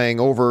music playing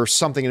over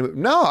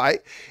something? No,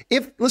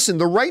 listen,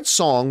 the right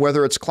song,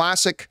 whether it's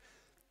classic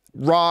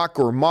rock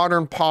or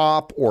modern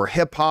pop or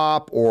hip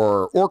hop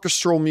or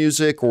orchestral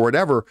music or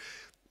whatever,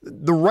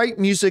 the right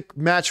music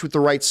matched with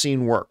the right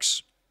scene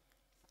works.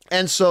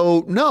 And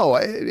so, no,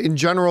 in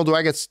general, do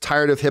I get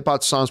tired of hip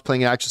hop songs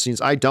playing action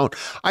scenes? I don't.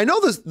 I know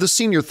the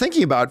scene you're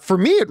thinking about. For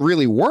me, it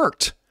really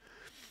worked.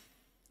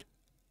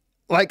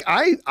 Like,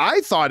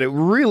 I thought it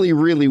really,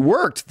 really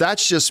worked.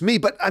 That's just me.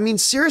 But I mean,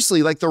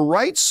 seriously, like the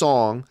right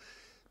song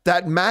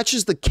that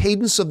matches the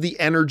cadence of the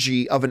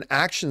energy of an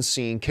action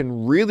scene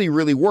can really,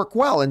 really work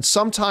well. And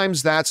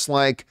sometimes that's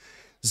like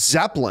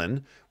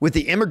Zeppelin with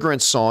the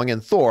Immigrant Song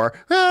and Thor,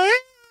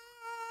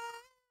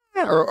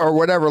 or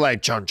whatever,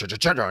 like,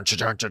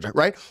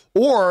 right?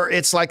 Or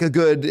it's like a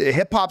good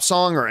hip hop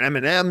song or an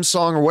Eminem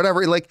song or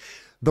whatever. Like,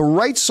 the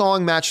right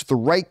song matched with the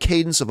right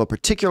cadence of a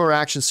particular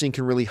action scene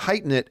can really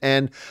heighten it.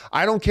 And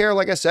I don't care,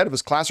 like I said, if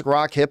it's classic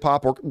rock, hip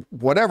hop, or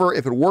whatever,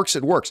 if it works,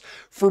 it works.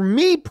 For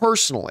me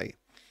personally,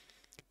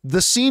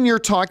 the scene you're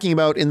talking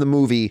about in the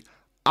movie,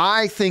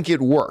 I think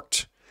it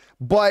worked.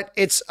 But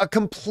it's a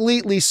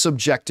completely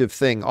subjective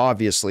thing,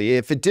 obviously.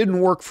 If it didn't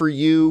work for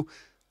you,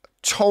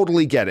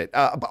 totally get it.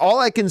 All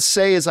I can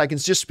say is I can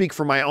just speak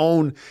from my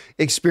own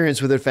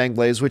experience with it,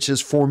 Fangblaze, which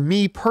is for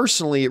me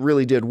personally, it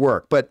really did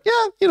work. But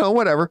yeah, you know,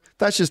 whatever.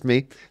 That's just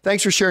me.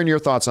 Thanks for sharing your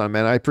thoughts on it,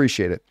 man. I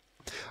appreciate it.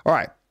 All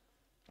right.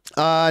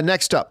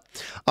 Next up,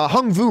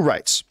 Hung Vu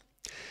writes,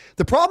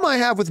 the problem I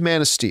have with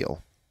Man of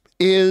Steel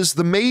is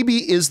the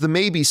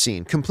maybe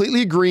scene.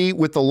 Completely agree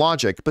with the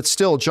logic, but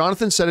still,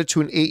 Jonathan said it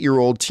to an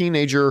 8-year-old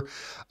teenager.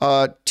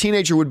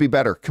 Teenager would be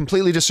better.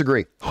 Completely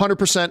disagree.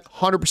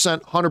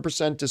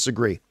 100%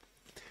 disagree.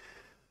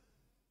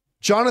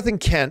 Jonathan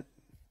Kent,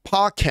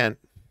 Pa Kent,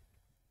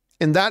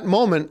 in that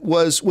moment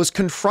was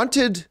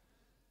confronted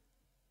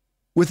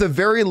with a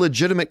very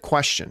legitimate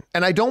question.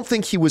 And I don't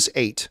think he was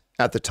 8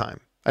 at the time.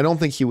 I don't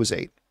think he was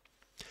 8.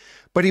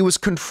 But he was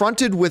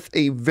confronted with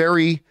a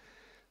very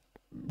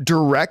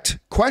direct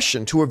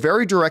question to a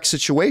very direct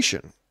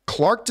situation.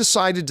 Clark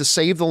decided to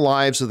save the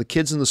lives of the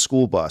kids in the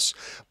school bus,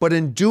 but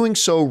in doing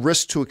so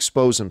risked to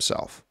expose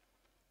himself.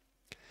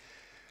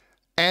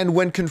 And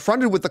when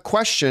confronted with the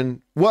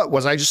question, what,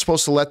 was I just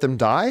supposed to let them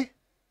die?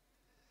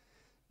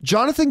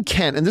 Jonathan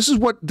Kent, and this is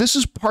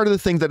part of the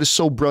thing that is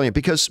so brilliant,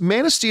 because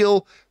Man of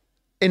Steel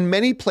in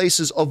many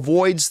places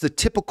avoids the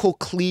typical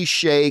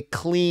cliche,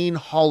 clean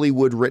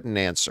Hollywood written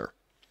answer,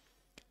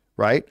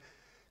 right?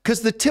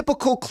 Because the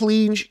typical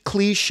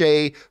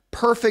cliche,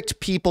 perfect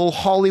people,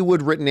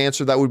 Hollywood written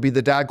answer, that would be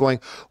the dad going,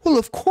 well,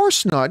 of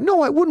course not.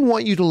 No, I wouldn't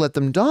want you to let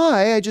them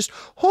die. I just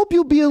hope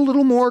you'll be a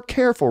little more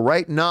careful,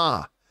 right?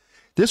 Nah,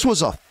 this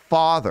was a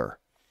father.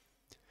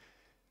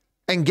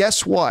 And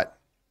guess what?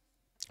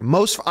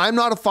 I'm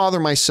not a father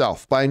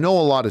myself, but I know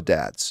a lot of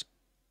dads.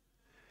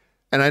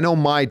 And I know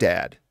my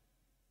dad.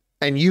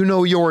 And you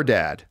know your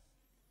dad.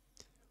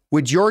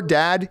 Would your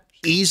dad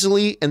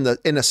easily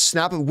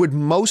would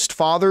most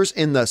fathers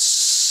in the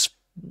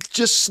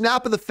just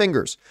snap of the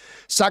fingers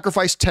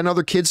sacrifice 10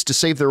 other kids to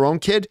save their own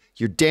kid?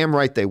 You're damn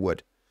right they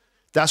would.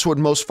 That's what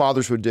most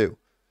fathers would do.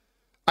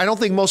 I don't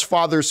think most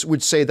fathers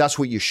would say that's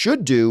what you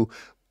should do,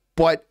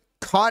 but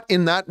caught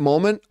in that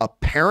moment, a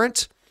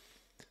parent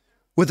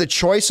with a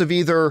choice of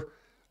either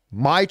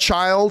my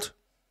child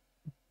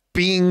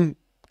being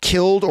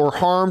killed or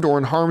harmed or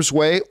in harm's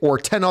way or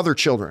 10 other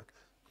children,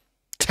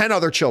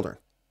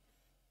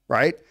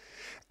 right?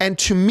 And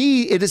to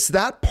me, it is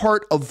that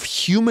part of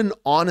human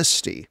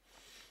honesty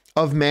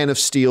of Man of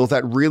Steel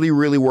that really,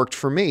 really worked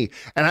for me.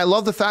 And I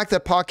love the fact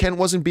that Pa Kent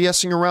wasn't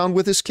BSing around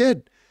with his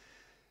kid.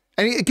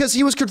 And because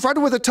he was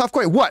confronted with a tough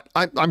question. What?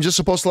 I'm just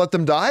supposed to let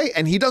them die?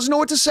 And he doesn't know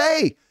what to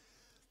say.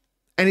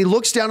 And he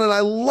looks down, and I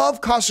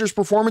love Costner's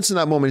performance in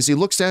that moment. As he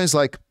looks down, he's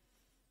like,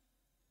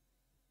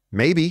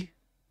 maybe.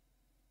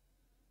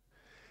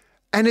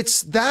 And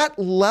it's that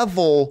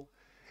level,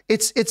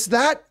 it's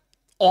that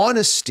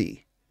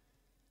honesty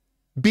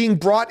being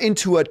brought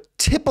into a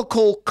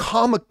typical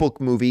comic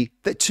book movie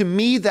that, to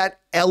me,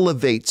 that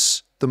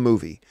elevates the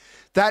movie.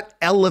 That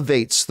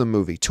elevates the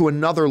movie to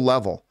another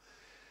level.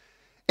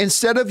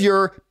 Instead of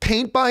your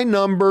paint by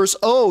numbers,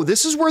 oh,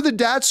 this is where the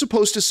dad's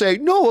supposed to say,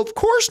 no, of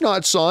course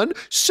not, son,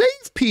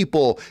 save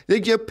people. They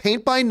give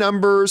paint by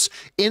numbers,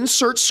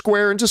 insert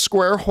square into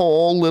square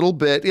hole, little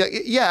bit.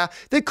 Yeah,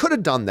 they could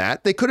have done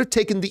that. They could have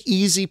taken the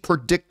easy,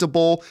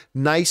 predictable,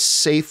 nice,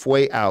 safe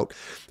way out.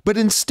 But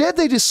instead,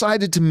 they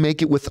decided to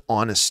make it with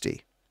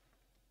honesty.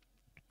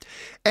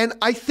 And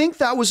I think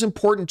that was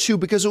important too,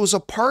 because it was a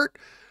part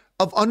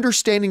of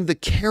understanding the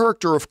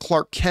character of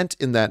Clark Kent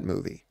in that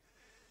movie.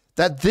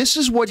 That this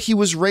is what he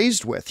was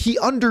raised with. He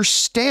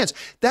understands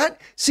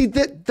that. See,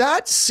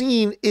 that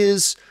scene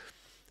is,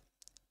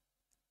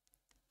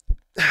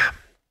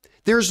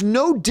 there's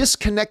no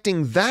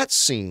disconnecting that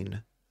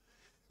scene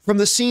from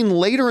the scene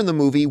later in the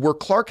movie where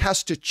Clark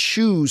has to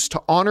choose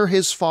to honor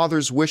his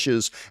father's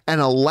wishes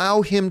and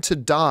allow him to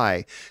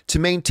die to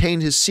maintain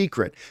his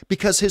secret,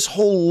 because his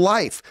whole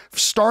life,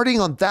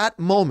 starting on that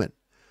moment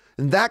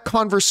and that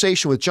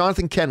conversation with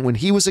Jonathan Kent when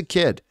he was a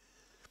kid,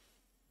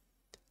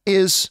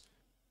 is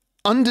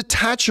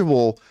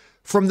undetachable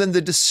from then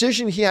the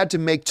decision he had to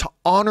make to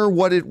honor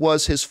what it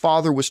was his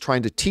father was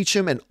trying to teach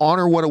him and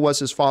honor what it was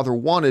his father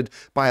wanted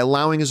by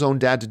allowing his own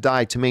dad to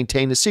die to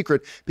maintain his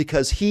secret,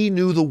 because he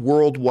knew the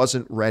world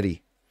wasn't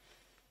ready.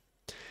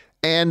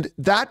 And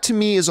that, to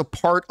me, is a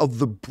part of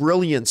the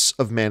brilliance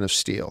of Man of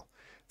Steel.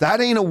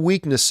 That ain't a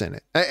weakness in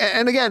it.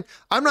 And again,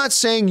 I'm not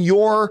saying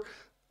your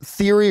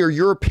theory or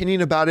your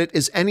opinion about it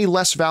is any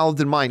less valid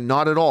than mine.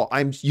 Not at all.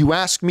 You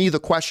asked me the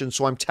question,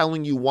 so I'm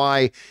telling you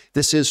why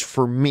this is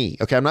for me.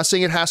 Okay, I'm not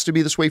saying it has to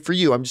be this way for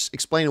you. I'm just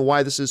explaining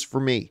why this is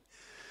for me.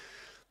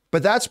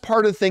 But that's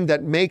part of the thing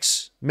that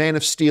makes Man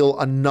of Steel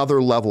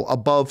another level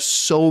above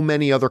so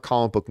many other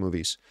comic book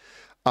movies,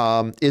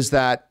 is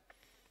that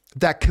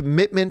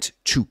commitment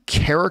to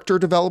character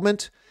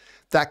development,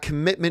 that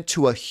commitment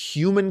to a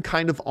human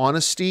kind of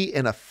honesty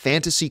in a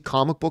fantasy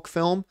comic book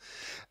film.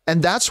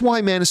 And that's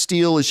why Man of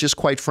Steel is just,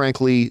 quite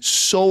frankly,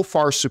 so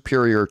far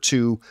superior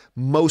to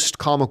most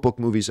comic book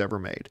movies ever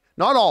made.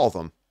 Not all of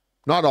them,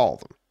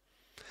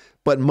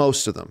 but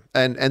most of them.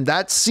 And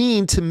that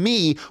scene, to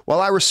me, while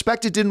I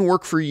respect it didn't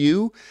work for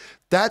you,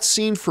 that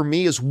scene for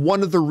me is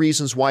one of the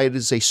reasons why it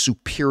is a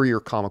superior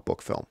comic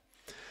book film.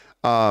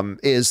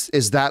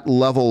 Is that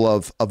level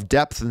of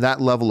depth and that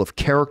level of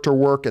character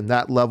work and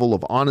that level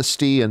of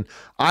honesty. And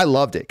I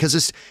loved it because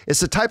it's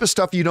the type of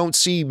stuff you don't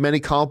see many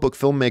comic book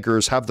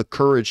filmmakers have the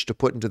courage to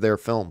put into their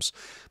films.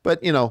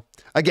 But, you know,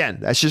 again,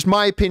 that's just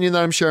my opinion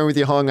that I'm sharing with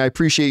you, Hung. I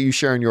appreciate you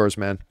sharing yours,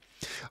 man.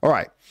 All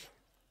right.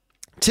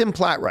 Tim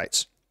Platt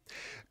writes,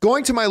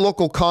 going to my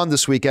local con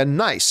this weekend,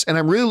 nice, and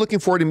I'm really looking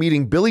forward to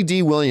meeting Billy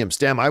D. Williams.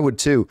 Damn, I would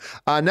too.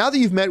 Now that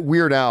you've met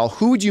Weird Al,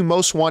 who would you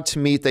most want to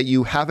meet that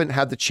you haven't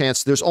had the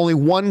chance? There's only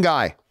one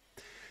guy.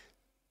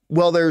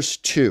 Well, there's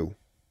two.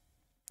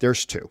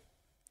 There's two.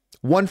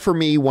 One for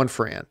me, one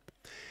for Ann.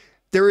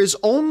 There is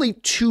only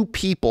two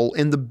people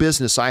in the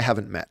business I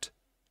haven't met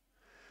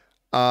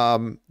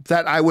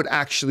that I would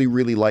actually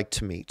really like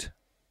to meet.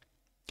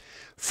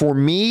 For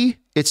me,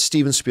 it's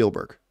Steven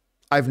Spielberg.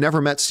 I've never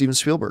met Steven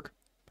Spielberg.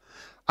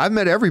 I've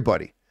met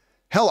everybody.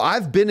 Hell,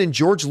 I've been in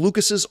George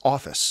Lucas's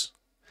office.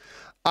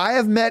 I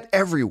have met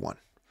everyone.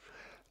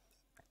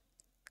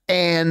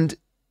 And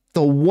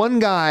the one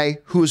guy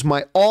who is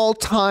my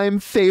all-time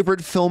favorite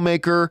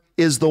filmmaker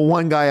is the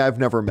one guy I've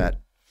never met,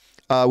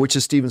 which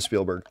is Steven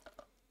Spielberg.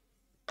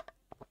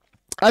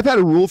 I've had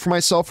a rule for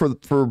myself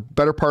for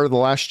better part of the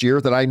last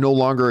year that I no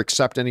longer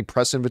accept any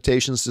press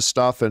invitations to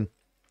stuff, and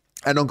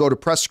I don't go to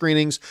press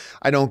screenings.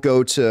 I don't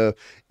go to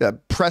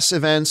press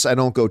events. I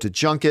don't go to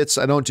junkets.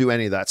 I don't do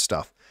any of that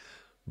stuff.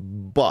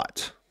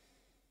 But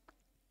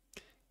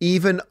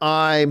even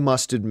I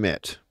must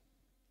admit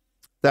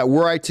that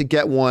were I to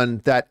get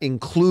one that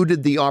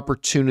included the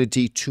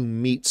opportunity to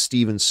meet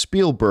Steven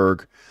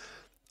Spielberg,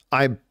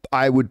 I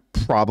would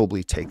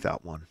probably take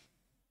that one.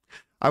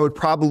 That's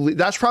probably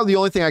the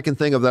only thing I can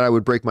think of that I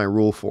would break my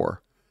rule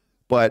for.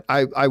 But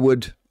I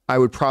would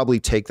probably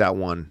take that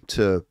one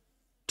to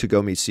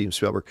go meet Steven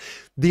Spielberg.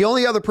 The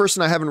only other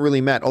person I haven't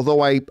really met,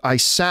 although I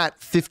sat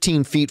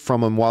 15 feet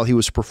from him while he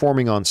was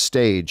performing on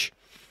stage,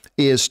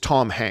 is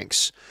Tom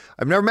Hanks.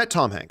 I've never met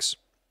Tom Hanks.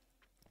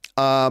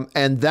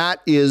 And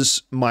that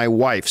is my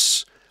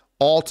wife's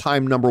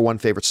all-time number one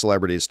favorite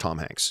celebrity is Tom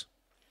Hanks.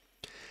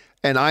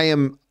 And I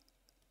am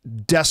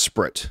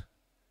desperate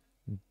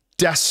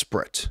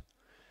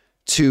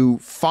to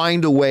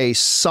find a way,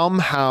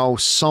 somehow,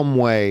 some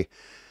way,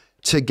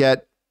 to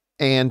get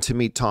Anne to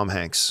meet Tom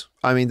Hanks.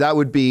 I mean, that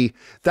would be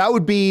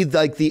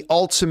like the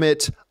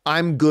ultimate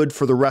I'm good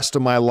for the rest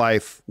of my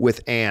life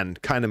with Anne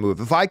kind of move.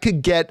 If I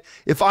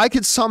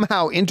could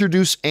somehow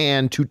introduce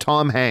Anne to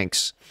Tom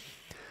Hanks,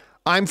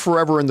 I'm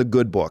forever in the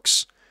good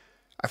books.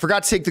 I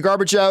forgot to take the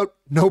garbage out.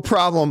 No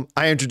problem.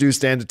 I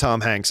introduced Anne to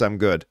Tom Hanks. I'm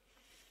good.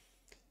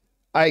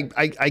 I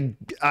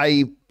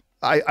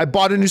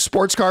bought a new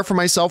sports car for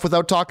myself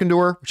without talking to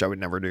her, which I would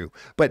never do,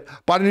 but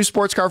bought a new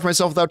sports car for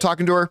myself without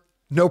talking to her.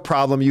 No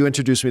problem. You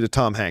introduced me to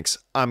Tom Hanks.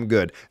 I'm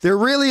good. There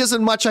really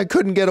isn't much I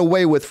couldn't get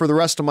away with for the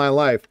rest of my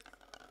life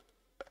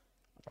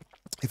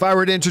if I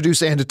were to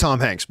introduce Anne to Tom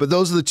Hanks, but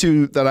those are the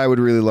two that I would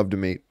really love to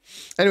meet.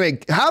 Anyway,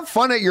 have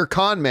fun at your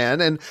con, man,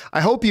 and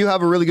I hope you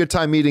have a really good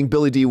time meeting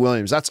Billy D.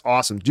 Williams. That's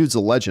awesome. Dude's a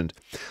legend.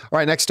 All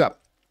right, next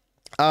up.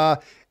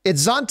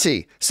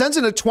 Itzanti sends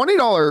in a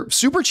 $20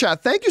 super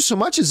chat. Thank you so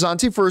much,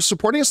 Itzanti, for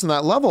supporting us on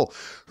that level.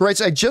 Who writes,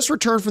 I just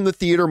returned from the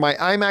theater. My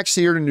IMAX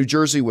theater in New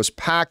Jersey was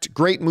packed.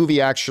 Great movie,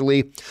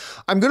 actually.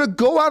 I'm going to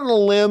go out on a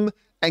limb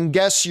and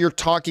guess you're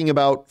talking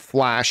about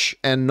Flash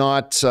and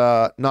not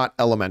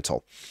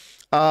Elemental.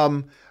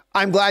 I'm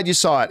glad you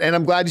saw it, and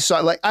I'm glad you saw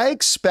it. Like I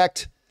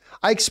expect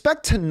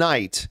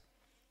tonight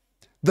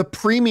the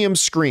premium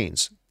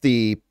screens,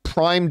 the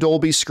Prime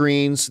Dolby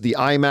screens, the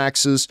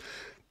IMAXs,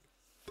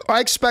 I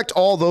expect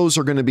all those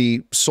are going to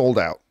be sold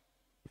out.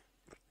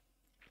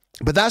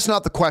 But that's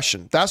not the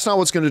question. That's not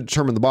what's going to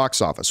determine the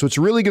box office. What's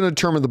really going to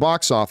determine the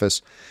box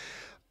office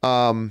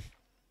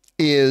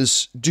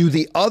is, do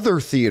the other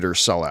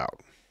theaters sell out?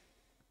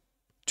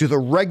 Do the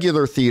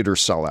regular theaters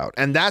sell out?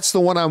 And that's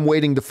the one I'm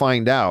waiting to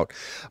find out.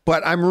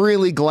 But I'm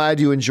really glad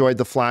you enjoyed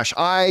The Flash.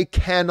 I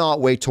cannot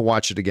wait to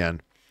watch it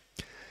again.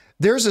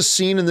 There's a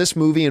scene in this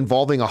movie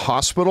involving a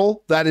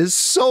hospital that is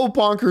so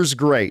bonkers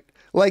great.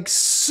 Like,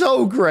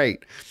 so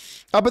great.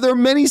 But there are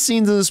many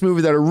scenes in this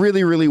movie that are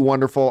really, really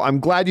wonderful. I'm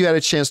glad you had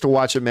a chance to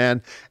watch it,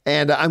 man.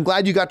 And I'm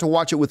glad you got to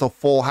watch it with a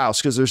full house,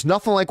 because there's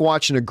nothing like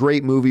watching a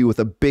great movie with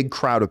a big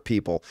crowd of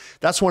people.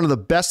 That's one of the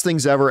best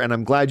things ever, and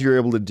I'm glad you're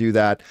able to do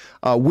that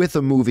with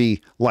a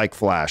movie like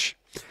Flash.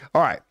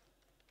 All right.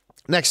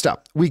 Next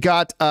up, we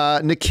got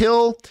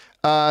Nikhil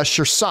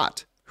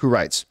Shirsat, who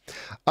writes,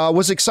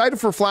 was excited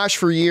for Flash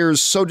for years,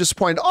 so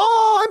disappointed.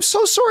 Oh, I'm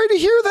so sorry to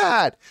hear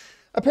that.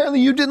 Apparently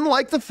you didn't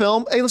like the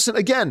film. Hey, listen,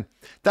 again,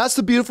 that's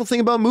the beautiful thing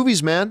about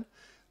movies, man.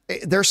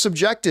 They're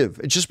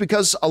subjective. Just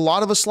because a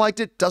lot of us liked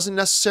it doesn't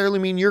necessarily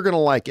mean you're going to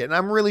like it. And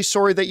I'm really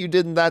sorry that you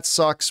didn't. That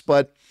sucks.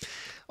 But,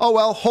 oh,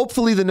 well,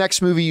 hopefully the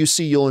next movie you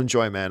see, you'll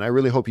enjoy, man. I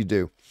really hope you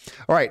do.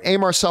 All right. A.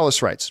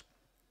 Marcellus writes,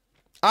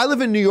 I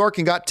live in New York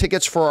and got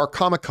tickets for our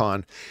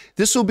Comic-Con.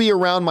 This will be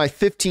around my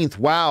 15th.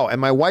 Wow.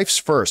 And my wife's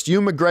first.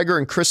 Ewan McGregor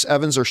and Chris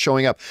Evans are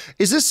showing up.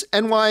 Is this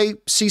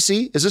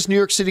NYCC? Is this New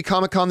York City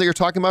Comic-Con that you're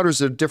talking about, or is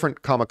it a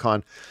different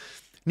Comic-Con?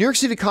 New York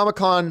City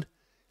Comic-Con,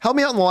 help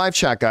me out in the live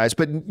chat, guys,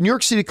 but New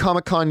York City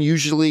Comic-Con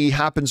usually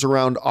happens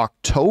around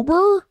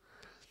October.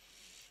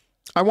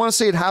 I want to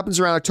say it happens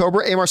around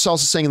October. A.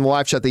 Marcellus is saying in the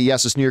live chat that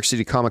yes, it's New York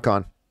City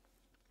Comic-Con.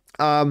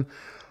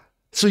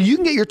 So you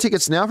can get your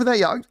tickets now for that.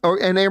 Yeah.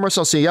 And A.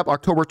 Marcellus saying, yep,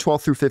 October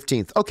 12th through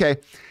 15th. Okay.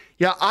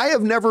 Yeah. I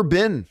have never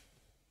been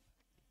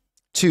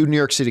to New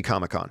York City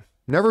Comic-Con.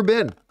 Never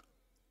been.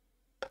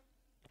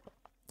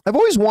 I've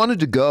always wanted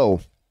to go,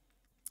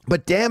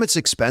 but damn, it's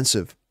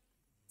expensive.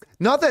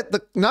 Not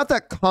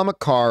that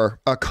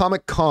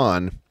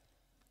Comic-Con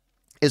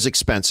is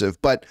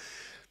expensive, but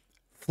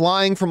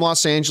flying from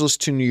Los Angeles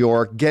to New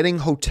York, getting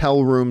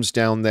hotel rooms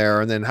down there,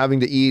 and then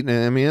having to eat.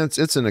 And I mean,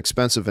 it's an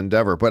expensive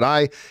endeavor,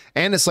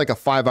 and it's like a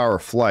 5-hour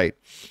flight,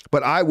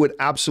 but I would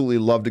absolutely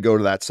love to go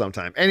to that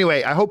sometime.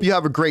 Anyway, I hope you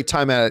have a great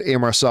time at it, A.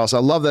 Marcellus. I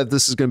love that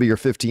this is going to be your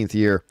 15th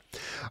year.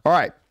 All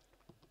right.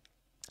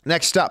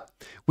 Next up,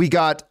 we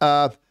got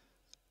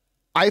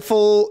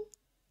Eiffel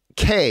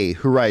K,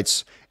 who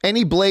writes,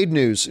 any Blade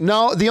news?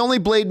 No, the only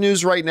Blade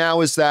news right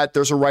now is that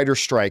there's a writer's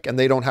strike and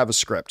they don't have a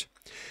script.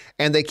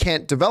 And they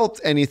can't develop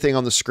anything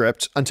on the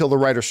script until the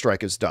writer's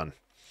strike is done.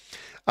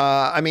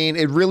 I mean,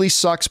 it really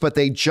sucks, but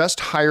they just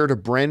hired a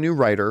brand new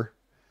writer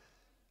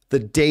the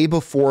day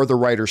before the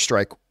writer's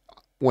strike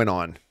went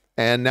on.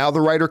 And now the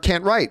writer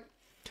can't write.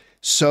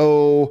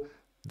 So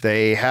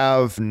they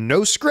have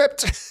no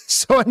script.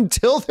 So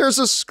until there's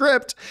a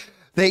script,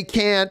 they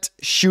can't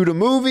shoot a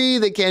movie.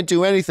 They can't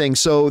do anything.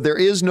 So there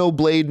is no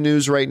Blade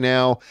news right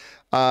now.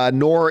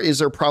 nor is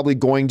there probably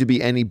going to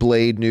be any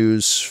Blade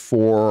news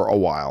for a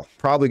while.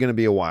 Probably going to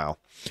be a while.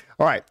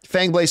 All right,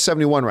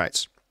 Fangblaze71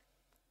 writes,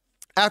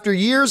 after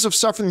years of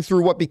suffering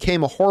through what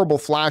became a horrible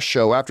Flash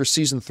show after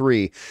season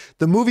 3,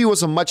 the movie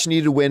was a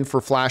much-needed win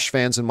for Flash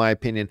fans, in my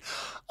opinion.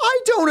 I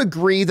don't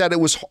agree that it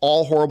was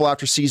all horrible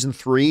after season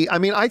 3. I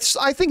mean, I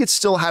think it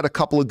still had a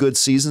couple of good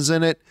seasons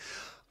in it.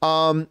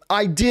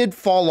 I did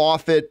fall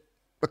off it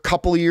a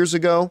couple of years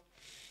ago.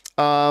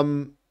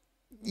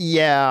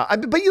 Yeah,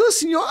 but you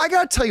listen, I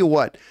got to tell you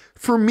what.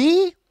 For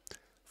me,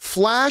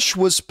 Flash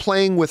was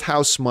playing with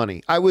house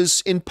money.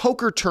 In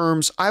poker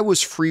terms, I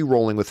was free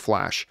rolling with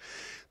Flash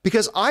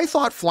because I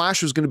thought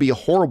Flash was going to be a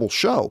horrible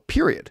show,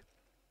 period.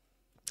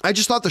 I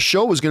just thought the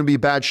show was going to be a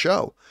bad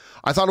show.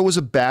 I thought it was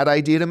a bad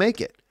idea to make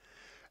it.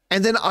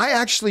 And then I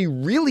actually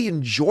really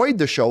enjoyed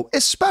the show,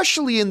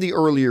 especially in the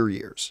earlier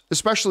years,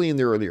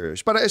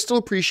 but I still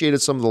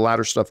appreciated some of the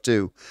latter stuff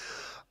too.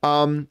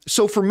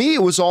 So for me,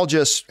 it was all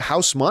just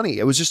house money.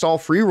 It was just all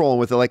free rolling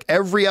with it. Like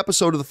every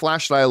episode of The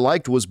Flash that I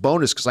liked was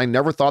bonus because I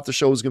never thought the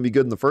show was going to be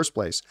good in the first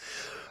place.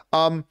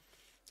 And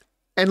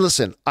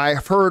listen,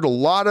 I've heard a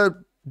lot of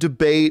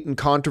debate and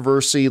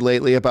controversy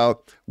lately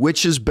about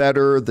which is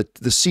better, the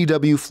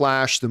CW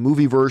Flash, the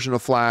movie version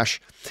of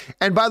Flash.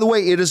 And by the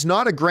way, it is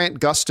not a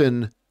Grant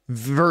Gustin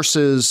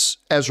versus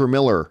Ezra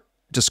Miller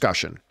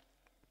discussion,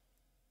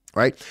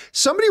 right?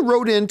 Somebody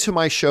wrote into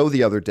my show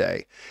the other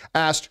day,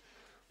 asked,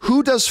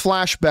 who does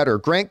Flash better,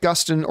 Grant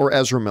Gustin or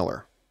Ezra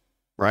Miller,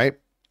 right?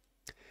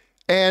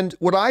 And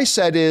what I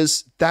said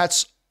is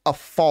that's a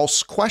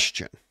false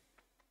question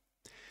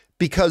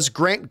because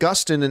Grant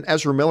Gustin and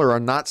Ezra Miller are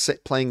not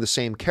playing the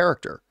same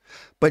character.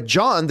 But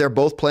John, they're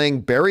both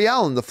playing Barry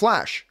Allen, the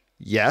Flash.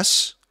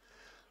 Yes,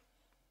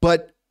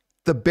 but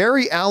the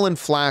Barry Allen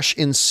Flash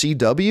in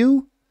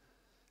CW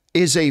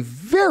is a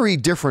very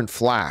different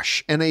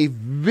Flash and a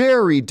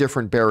very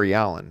different Barry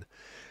Allen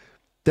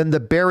than the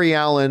Barry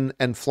Allen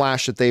and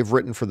Flash that they've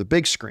written for the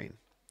big screen.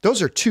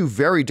 Those are two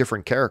very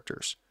different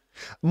characters.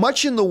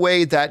 Much in the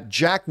way that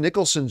Jack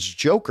Nicholson's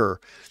Joker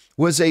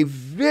was a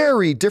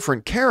very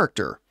different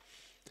character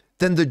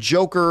than the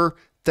Joker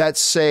that,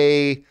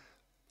 say,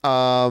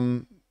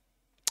 from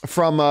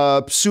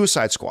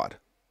Suicide Squad,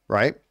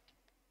 right?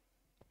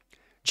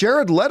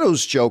 Jared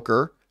Leto's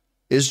Joker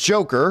is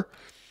Joker.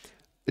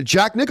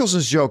 Jack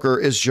Nicholson's Joker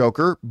is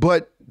Joker,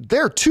 but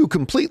they're two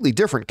completely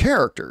different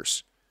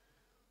characters,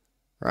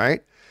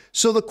 right?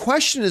 So the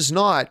question is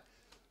not,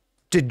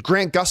 did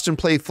Grant Gustin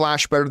play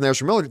Flash better than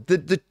Ezra Miller?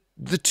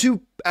 The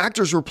two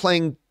actors were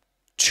playing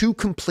two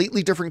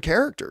completely different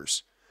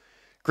characters.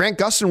 Grant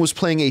Gustin was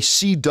playing a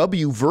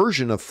CW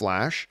version of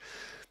Flash.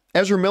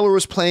 Ezra Miller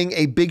was playing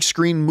a big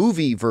screen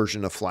movie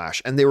version of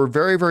Flash, and they were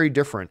very, very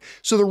different.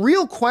 So the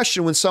real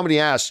question when somebody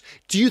asks,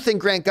 do you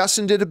think Grant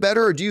Gustin did it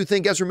better or do you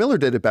think Ezra Miller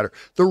did it better?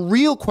 The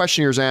real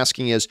question you're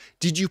asking is,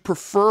 did you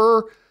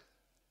prefer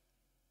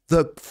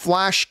the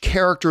Flash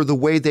character the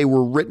way they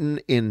were written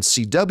in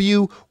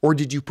CW, or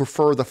did you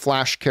prefer the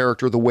Flash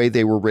character the way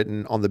they were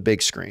written on the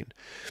big screen?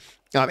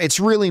 It's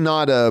really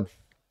not a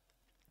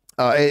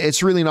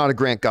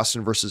Grant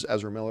Gustin versus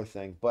Ezra Miller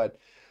thing, but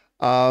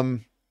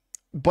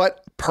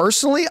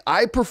personally,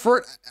 I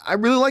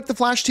really like the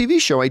Flash TV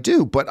show. I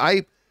do, but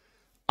I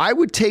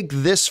would take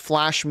this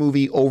Flash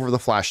movie over the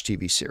Flash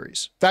TV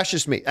series. That's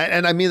just me.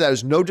 And I mean that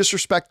as no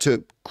disrespect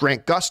to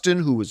Grant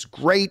Gustin, who was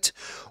great,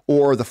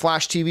 or the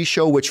Flash TV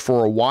show, which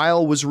for a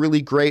while was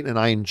really great and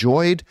I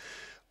enjoyed.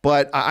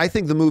 But I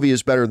think the movie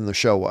is better than the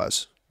show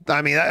was.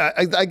 I mean,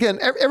 again,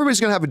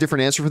 everybody's going to have a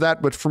different answer for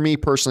that. But for me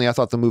personally, I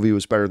thought the movie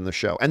was better than the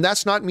show. And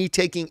that's not me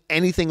taking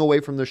anything away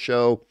from the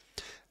show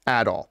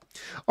at all.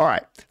 All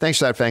right. Thanks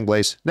for that,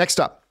 Fangblaze. Next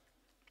up,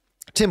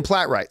 Tim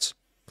Platt writes,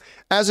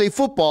 as a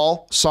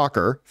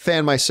soccer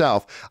fan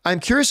myself, I'm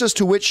curious as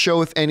to which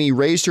show, if any,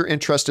 raised your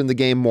interest in the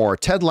game more,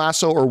 Ted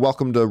Lasso or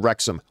Welcome to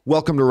Wrexham?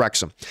 Welcome to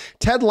Wrexham.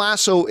 Ted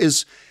Lasso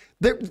is...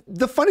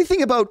 The funny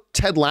thing about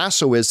Ted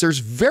Lasso is there's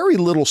very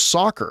little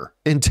soccer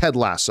in Ted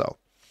Lasso,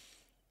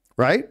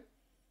 right?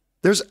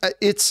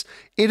 It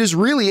is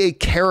really a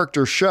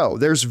character show.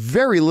 There's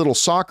very little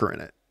soccer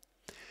in it.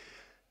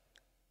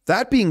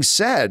 That being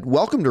said,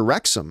 Welcome to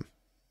Wrexham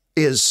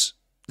is,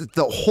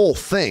 the whole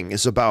thing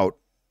is about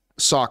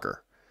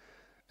soccer.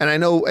 And I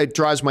know it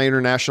drives my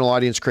international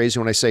audience crazy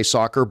when I say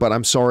soccer, but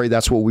I'm sorry,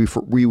 that's what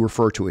we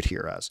refer to it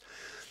here as.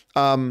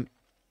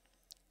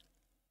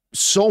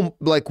 So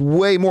like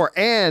way more.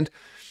 And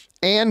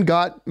Anne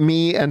got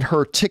me and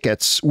her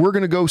tickets. We're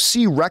going to go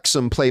see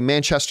Wrexham play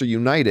Manchester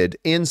United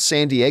in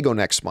San Diego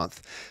next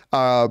month.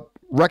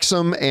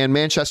 Wrexham and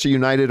Manchester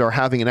United are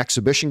having an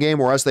exhibition game,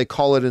 or as they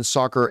call it in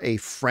soccer, a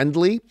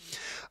friendly,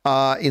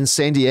 in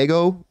San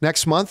Diego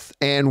next month.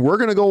 And we're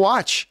going to go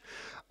watch.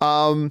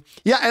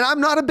 Yeah, and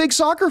I'm not a big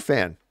soccer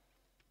fan,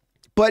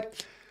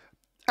 but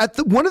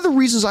one of the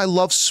reasons I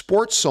love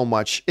sports so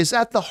much is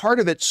at the heart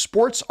of it,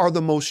 sports are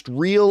the most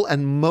real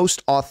and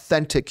most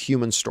authentic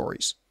human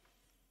stories.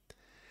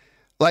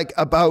 Like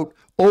about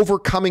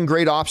overcoming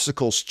great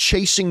obstacles,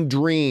 chasing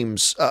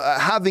dreams,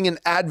 having an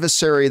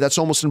adversary that's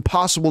almost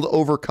impossible to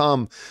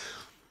overcome.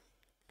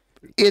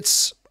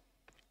 it's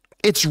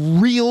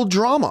real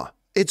drama.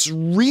 It's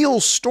real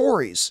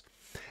stories.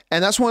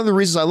 And that's one of the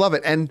reasons I love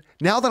it. And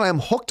now that I'm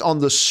hooked on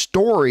the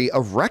story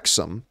of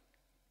Wrexham,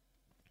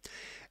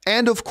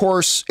 and of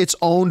course, it's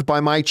owned by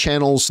my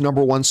channel's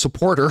 #1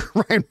 supporter,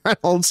 Ryan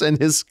Reynolds, and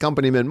his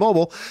company, Mint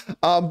Mobile.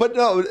 But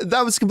no,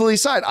 that was completely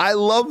aside. I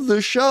love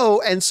the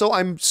show. And so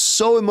I'm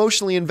so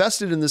emotionally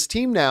invested in this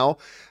team now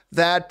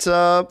that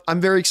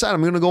I'm very excited.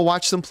 I'm going to go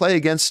watch them play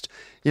against,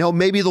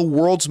 maybe the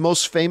world's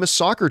most famous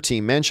soccer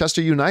team,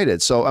 Manchester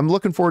United. So I'm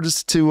looking forward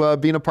to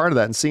being a part of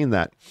that and seeing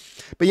that.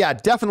 But yeah,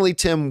 definitely,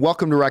 Tim,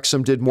 Welcome to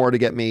Wrexham did more to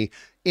get me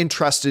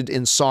interested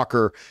in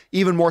soccer,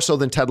 even more so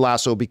than Ted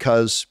Lasso,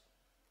 because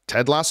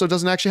Ted Lasso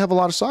doesn't actually have a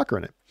lot of soccer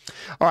in it.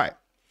 All right.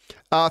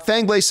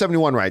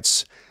 Fangblaze71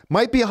 writes,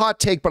 might be a hot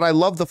take, but I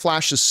love the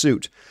Flash's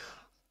suit.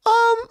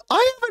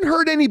 I haven't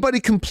heard anybody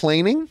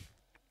complaining.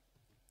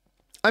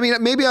 I mean,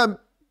 maybe I'm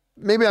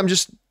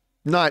just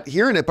not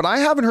hearing it, but I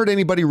haven't heard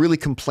anybody really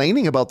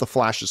complaining about the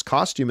Flash's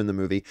costume in the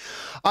movie.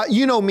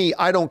 You know me,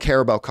 I don't care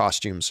about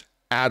costumes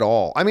at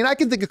all. I mean, I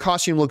can think a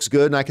costume looks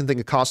good and I can think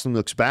a costume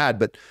looks bad,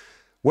 but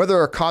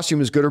whether a costume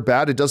is good or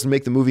bad, it doesn't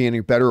make the movie any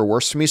better or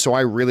worse to me. So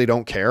I really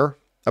don't care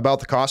about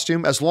the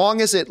costume as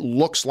long as it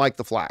looks like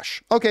the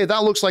Flash. Okay,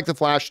 that looks like the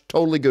Flash.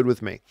 Totally good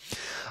with me.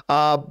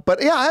 But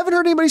yeah, I haven't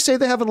heard anybody say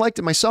they haven't liked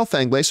it myself,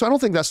 Fangblaze, so I don't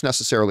think that's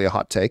necessarily a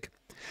hot take.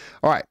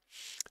 All right,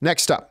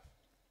 next up.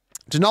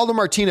 Donaldo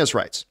Martinez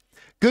writes,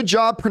 good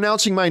job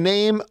pronouncing my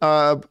name.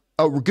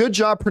 Good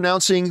job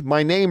pronouncing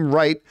my name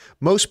right.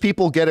 Most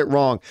people get it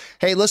wrong.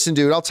 Hey, listen,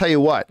 dude, I'll tell you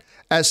what.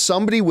 As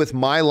somebody with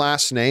my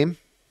last name,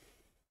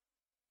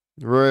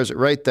 where is it?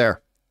 Right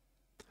there.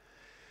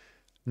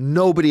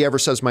 Nobody ever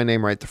says my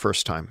name right the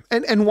first time.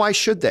 And why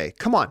should they?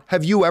 Come on.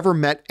 Have you ever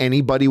met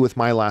anybody with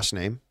my last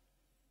name?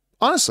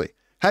 Honestly,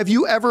 have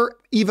you ever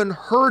even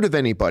heard of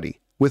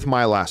anybody with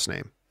my last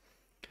name?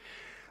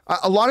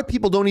 A lot of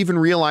people don't even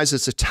realize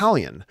it's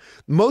Italian.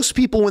 Most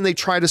people, when they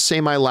try to say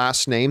my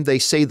last name, they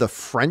say the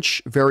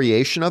French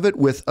variation of it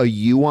with a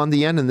U on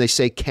the end, and they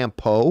say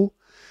Campeau.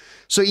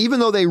 So even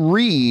though they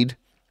read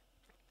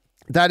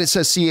that it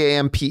says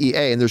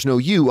Campea and there's no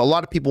U, a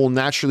lot of people will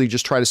naturally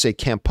just try to say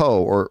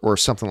Campeau or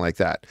something like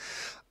that.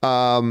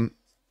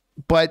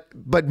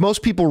 But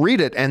most people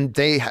read it and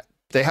they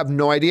have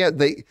no idea.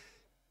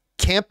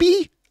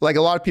 Campy, like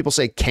a lot of people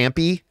say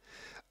Campy,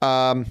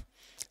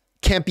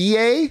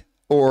 Campea,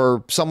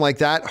 or something like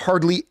that.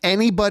 Hardly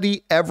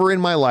anybody ever in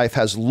my life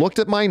has looked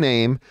at my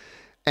name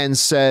and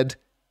said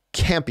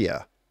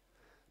Campea.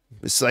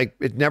 It's like,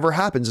 it never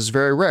happens. It's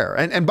very rare.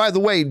 And by the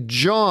way,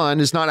 John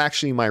is not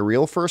actually my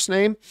real first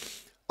name.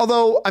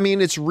 Although, I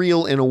mean, it's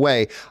real in a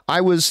way.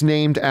 I was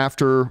named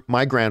after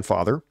my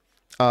grandfather,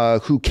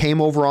 who came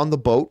over on the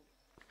boat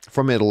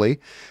from Italy.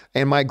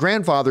 And my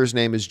grandfather's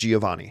name is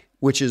Giovanni,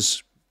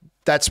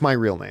 that's my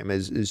real name,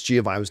 is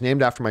Giovanni. I was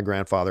named after my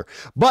grandfather.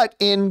 But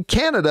in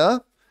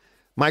Canada,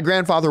 my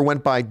grandfather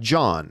went by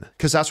John,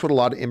 because that's what a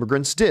lot of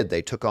immigrants did.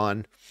 They took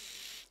on,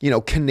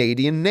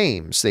 Canadian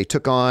names. They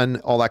took on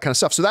all that kind of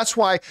stuff. So that's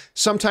why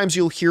sometimes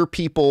you'll hear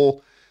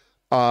people,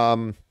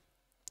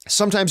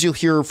 sometimes you'll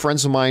hear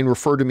friends of mine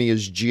refer to me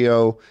as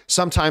Gio.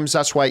 Sometimes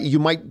that's why you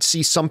might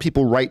see some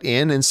people write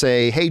in and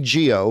say, hey,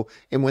 Gio.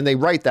 And when they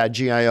write that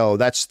Gio,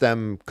 that's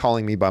them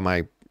calling me by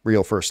my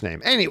real first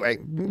name. Anyway,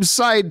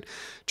 side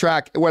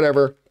track,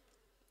 whatever.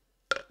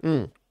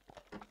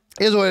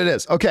 Is what it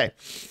is. Okay.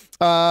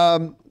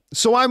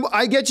 So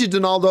I get you,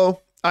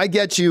 Donaldo. I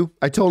get you.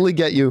 I totally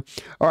get you.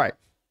 All right.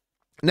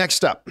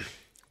 Next up,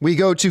 we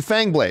go to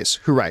Fangblaze,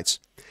 who writes,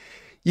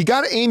 you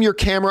got to aim your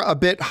camera a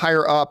bit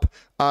higher up.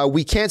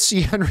 We can't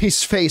see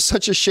Henry's face.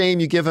 Such a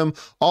shame you give him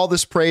all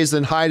this praise,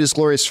 then hide his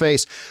glorious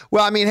face.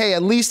 Well, I mean, hey,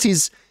 at least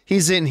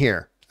he's in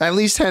here. At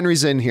least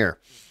Henry's in here.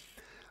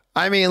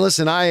 I mean,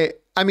 listen, I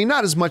mean,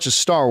 not as much as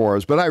Star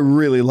Wars, but I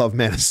really love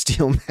Man of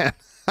Steel, man.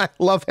 I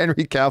love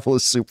Henry Cavill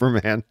as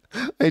Superman.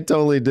 I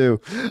totally do.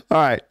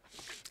 All right.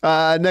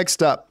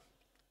 Next up,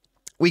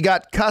 we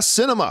got Ka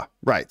Cinema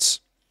writes,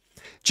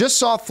 just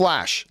saw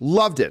Flash.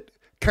 Loved it.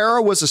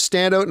 Kara was a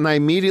standout and I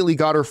immediately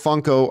got her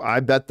Funko. I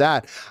bet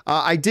that.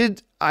 I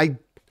did. I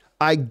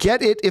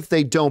get it if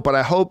they don't, but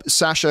I hope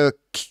Sasha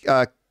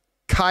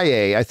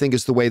Kaye, I think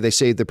is the way they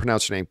say the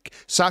pronounce her name.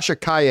 Sasha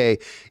Kaye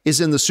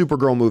is in the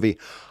Supergirl movie.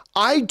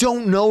 I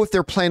don't know if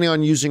they're planning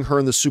on using her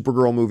in the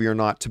Supergirl movie or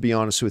not, to be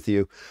honest with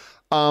you.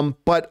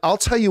 But I'll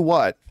tell you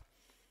what,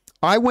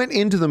 I went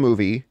into the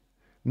movie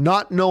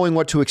not knowing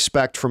what to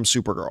expect from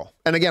Supergirl.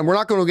 And again, we're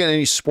not going to get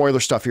any spoiler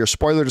stuff here,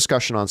 spoiler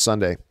discussion on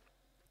Sunday.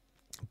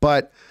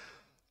 But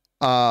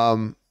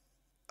I'll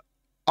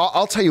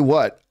tell you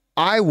what,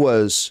 I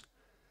was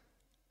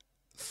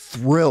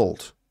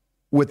thrilled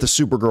with the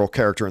Supergirl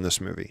character in this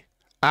movie.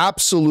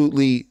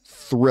 Absolutely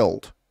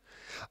thrilled.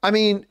 I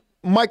mean,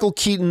 Michael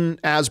Keaton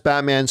as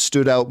Batman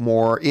stood out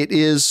more. It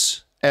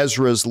is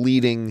Ezra's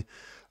leading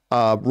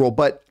role,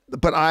 but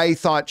but I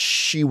thought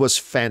she was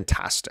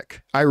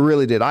fantastic. I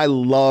really did. I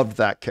loved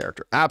that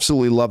character.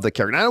 Absolutely loved that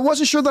character. And I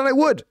wasn't sure that I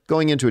would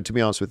going into it, to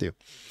be honest with you.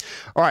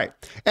 All right.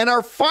 And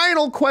our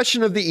final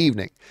question of the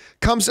evening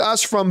comes to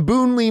us from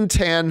Boon Lean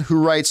Tan,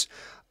 who writes,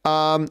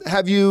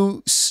 let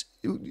me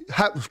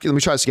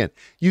try this again.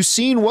 You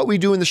seen What We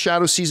Do in the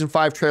Shadows season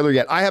 5 trailer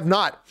yet? I have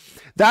not.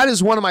 That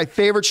is one of my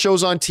favorite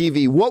shows on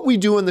TV. What We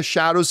Do in the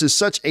Shadows is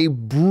such a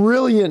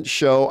brilliant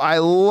show. I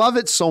love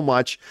it so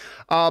much.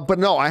 But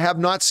no, I have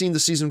not seen the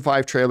season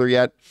 5 trailer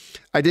yet.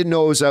 I didn't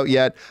know it was out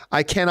yet.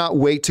 I cannot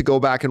wait to go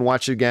back and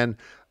watch it again.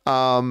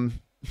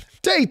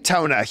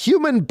 Daytona,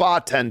 Human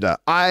Bartender.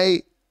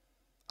 I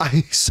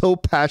so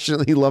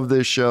passionately love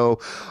this show.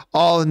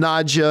 All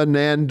Nadja,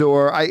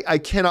 Nandor. I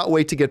cannot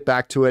wait to get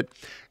back to it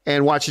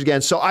and watch it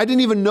again. So I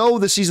didn't even know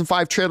the season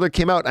 5 trailer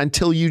came out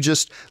until you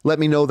just let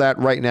me know that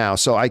right now.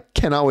 So I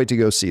cannot wait to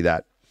go see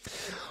that.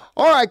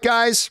 All right,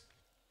 guys.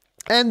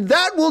 And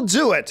that will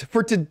do it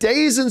for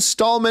today's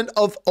installment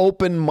of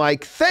Open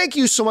Mic. Thank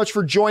you so much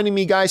for joining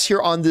me, guys,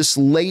 here on this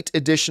late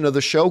edition of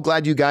the show.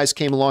 Glad you guys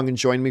came along and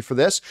joined me for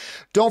this.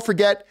 Don't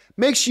forget,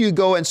 make sure you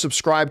go and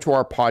subscribe to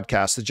our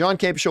podcast. The John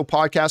Campea Show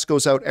podcast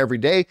goes out every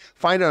day.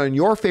 Find it on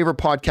your favorite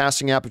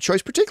podcasting app of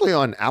choice, particularly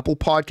on Apple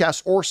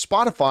Podcasts or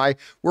Spotify,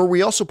 where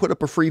we also put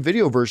up a free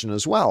video version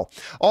as well.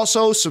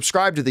 Also,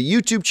 subscribe to the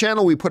YouTube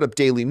channel. We put up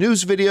daily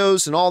news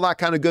videos and all that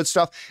kind of good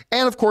stuff.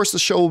 And of course, the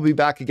show will be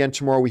back again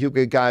tomorrow. We hope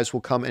you guys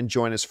will come and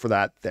join us for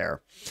that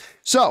there.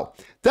 So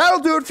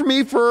that'll do it for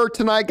me for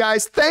tonight,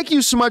 guys. Thank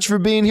you so much for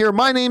being here.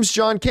 My name's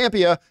John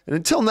Campea, and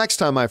until next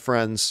time, my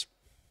friends,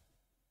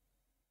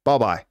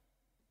 bye-bye.